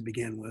were to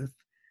begin with.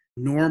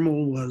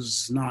 Normal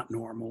was not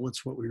normal.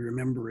 It's what we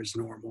remember as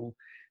normal.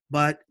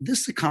 But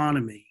this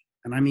economy,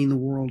 and I mean the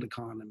world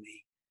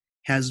economy,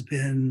 has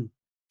been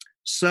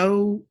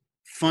so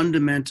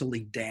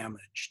fundamentally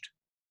damaged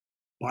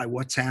by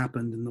what's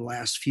happened in the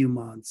last few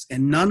months.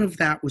 And none of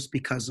that was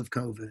because of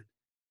COVID.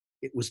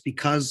 It was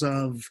because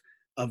of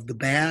the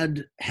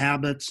bad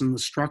habits and the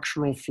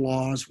structural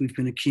flaws we've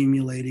been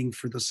accumulating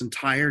for this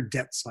entire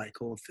debt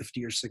cycle of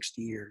 50 or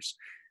 60 years.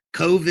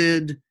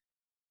 COVID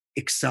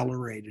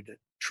accelerated it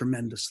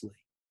tremendously.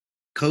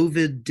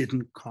 COVID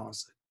didn't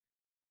cause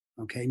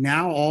it. Okay,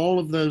 now all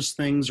of those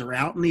things are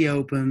out in the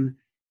open,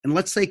 and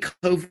let's say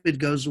COVID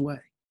goes away.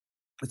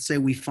 Let's say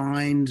we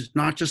find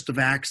not just a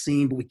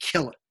vaccine, but we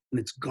kill it and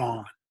it's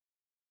gone.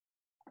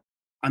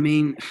 I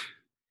mean,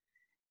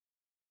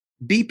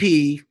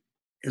 BP,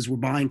 as we're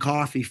buying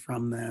coffee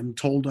from them,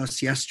 told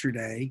us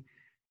yesterday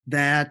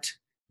that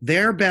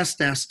their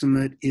best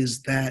estimate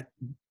is that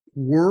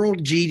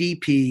world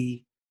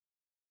GDP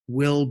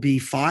will be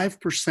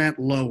 5%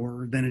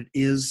 lower than it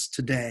is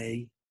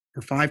today,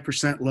 or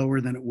 5%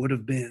 lower than it would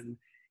have been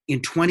in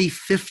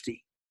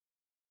 2050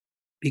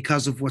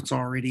 because of what's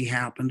already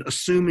happened,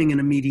 assuming an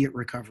immediate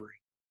recovery.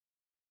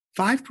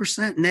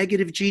 5%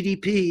 negative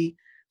GDP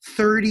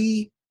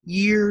 30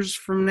 years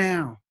from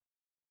now.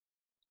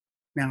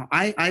 Now,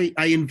 I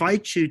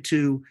invite you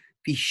to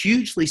be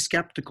hugely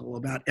skeptical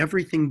about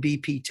everything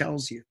BP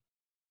tells you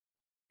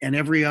and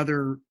every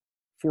other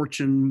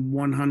Fortune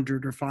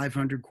 100 or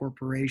 500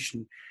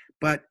 corporation.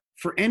 But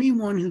for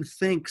anyone who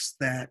thinks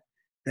that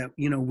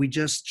we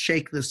just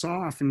shake this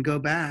off and go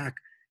back,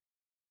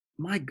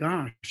 my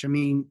gosh, I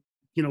mean,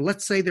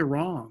 let's say they're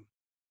wrong.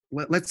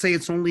 Let's say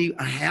it's only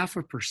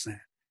 0.5%.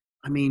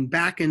 I mean,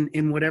 back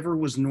in whatever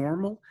was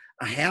normal,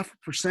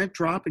 0.5%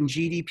 drop in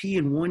GDP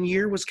in 1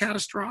 year was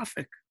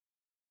catastrophic.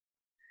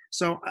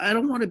 So I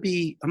don't want to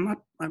be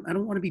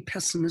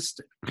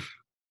pessimistic,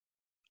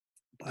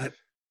 but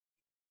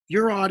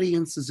your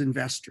audience is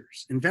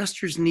investors.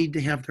 Investors need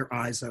to have their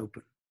eyes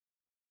open.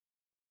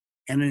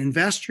 And an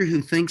investor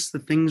who thinks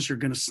that things are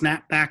going to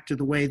snap back to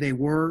the way they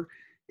were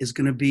is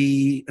going to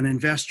be an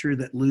investor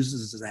that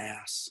loses his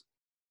ass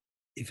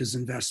if his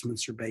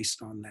investments are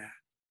based on that.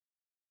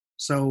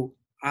 So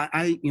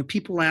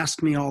people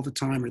ask me all the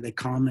time, or they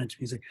comment to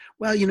me and say,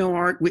 well,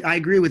 Art, I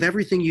agree with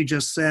everything you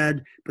just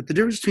said, but the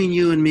difference between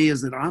you and me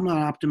is that I'm an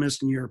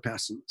optimist and you're a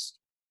pessimist.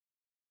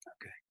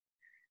 Okay.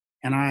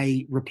 And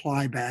I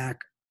reply back,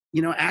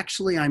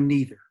 actually, I'm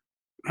neither.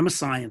 I'm a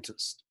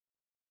scientist.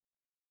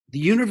 The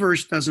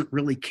universe doesn't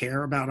really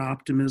care about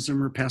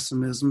optimism or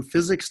pessimism.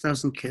 Physics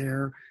doesn't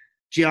care.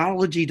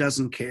 Geology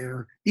doesn't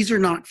care. These are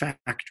not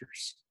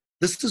factors.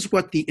 This is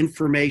what the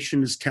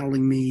information is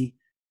telling me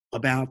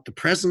about the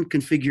present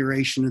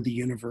configuration of the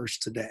universe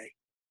today.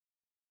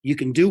 You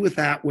can do with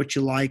that what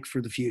you like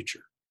for the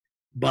future.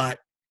 But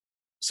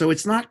so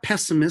it's not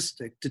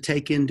pessimistic to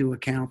take into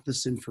account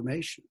this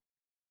information.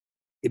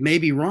 It may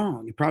be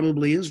wrong. It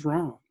probably is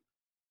wrong.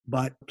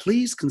 But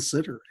please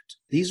consider it.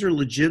 These are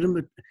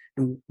legitimate.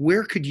 And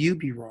where could you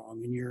be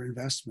wrong in your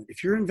investment?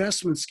 If your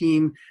investment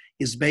scheme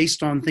is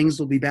based on things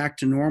will be back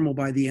to normal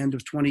by the end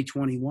of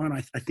 2021,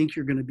 I think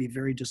you're going to be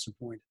very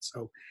disappointed.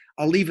 So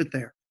I'll leave it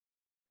there.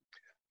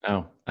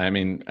 No, I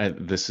mean,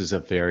 this is a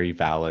very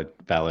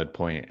valid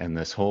point, and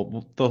the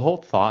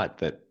whole thought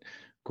that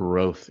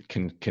growth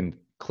can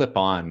clip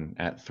on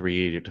at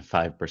 3 to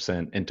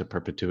 5% into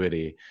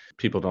perpetuity.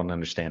 People don't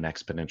understand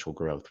exponential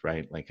growth,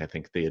 right? Like I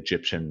think the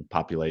Egyptian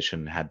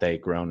population, had they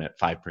grown at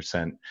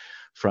 5%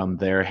 from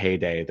their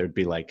heyday, there'd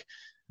be like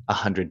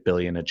 100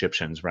 billion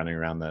Egyptians running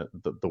around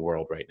the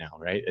world right now,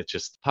 right? It's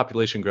just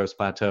population growth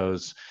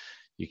plateaus.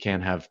 You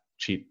can't have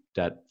cheap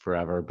debt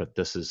forever, but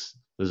this is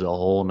a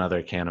whole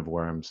nother can of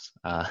worms.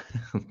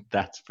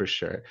 That's for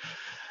sure.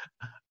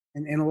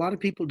 And a lot of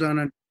people don't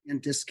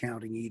understand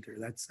discounting either.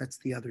 That's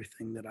the other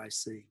thing that I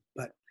see.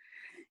 But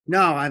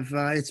no,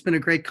 it's been a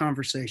great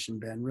conversation,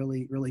 Ben.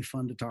 Really, really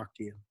fun to talk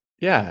to you.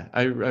 Yeah,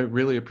 I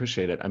really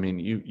appreciate it. I mean,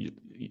 you,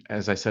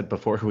 as I said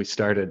before we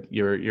started,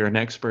 you're an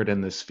expert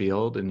in this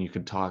field, and you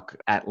can talk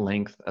at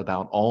length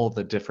about all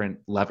the different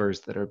levers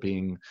that are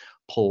being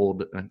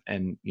pulled,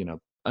 and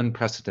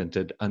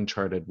unprecedented,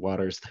 uncharted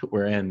waters that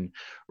we're in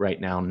right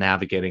now,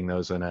 navigating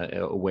those in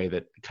a way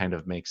that kind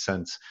of makes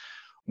sense.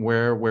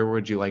 Where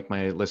would you like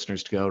my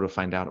listeners to go to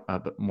find out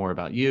more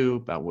about you,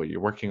 about what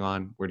you're working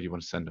on? Where do you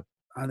want to send them?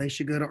 They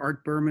should go to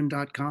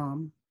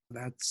artberman.com.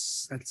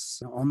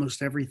 That's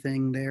almost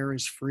everything there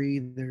is free.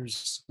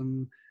 There's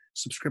some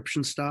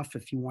subscription stuff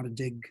if you want to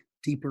dig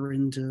deeper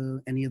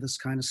into any of this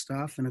kind of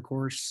stuff. And of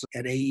course,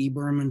 at AE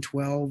Berman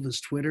 12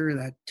 is Twitter.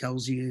 That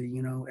tells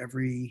you,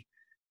 every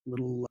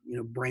little,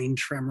 brain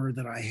tremor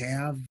that I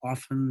have.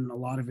 Often a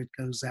lot of it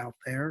goes out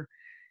there.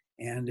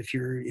 And if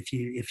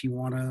you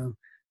want to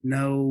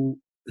know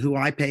who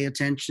I pay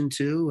attention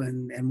to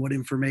and what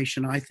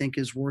information I think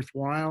is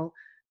worthwhile,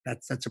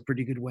 that's a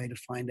pretty good way to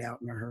find out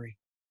in a hurry.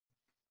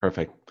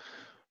 Perfect.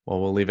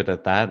 Well, we'll leave it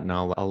at that, and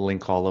I'll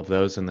link all of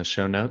those in the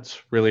show notes.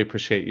 Really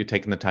appreciate you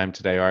taking the time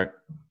today,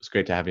 Art. It's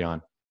great to have you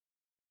on.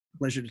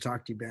 Pleasure to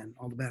talk to you, Ben.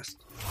 All the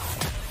best.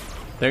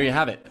 There you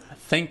have it.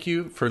 Thank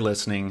you for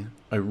listening.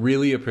 I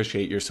really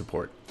appreciate your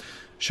support.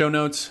 Show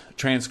notes,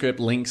 transcript,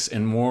 links,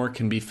 and more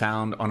can be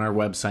found on our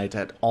website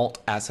at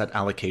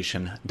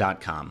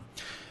altassetallocation.com.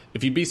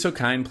 If you'd be so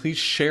kind, please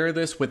share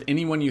this with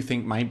anyone you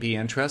think might be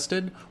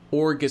interested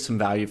or get some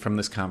value from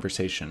this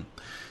conversation.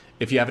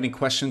 If you have any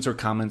questions or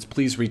comments,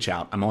 please reach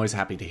out. I'm always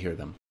happy to hear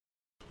them.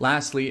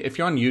 Lastly, if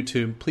you're on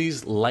YouTube,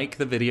 please like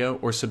the video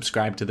or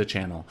subscribe to the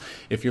channel.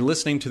 If you're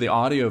listening to the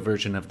audio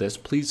version of this,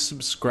 please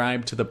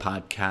subscribe to the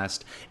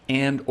podcast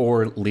and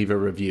or leave a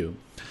review.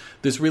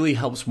 This really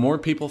helps more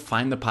people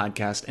find the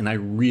podcast, and I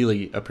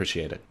really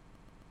appreciate it.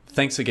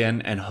 Thanks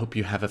again, and hope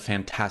you have a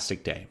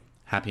fantastic day.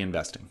 Happy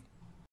investing.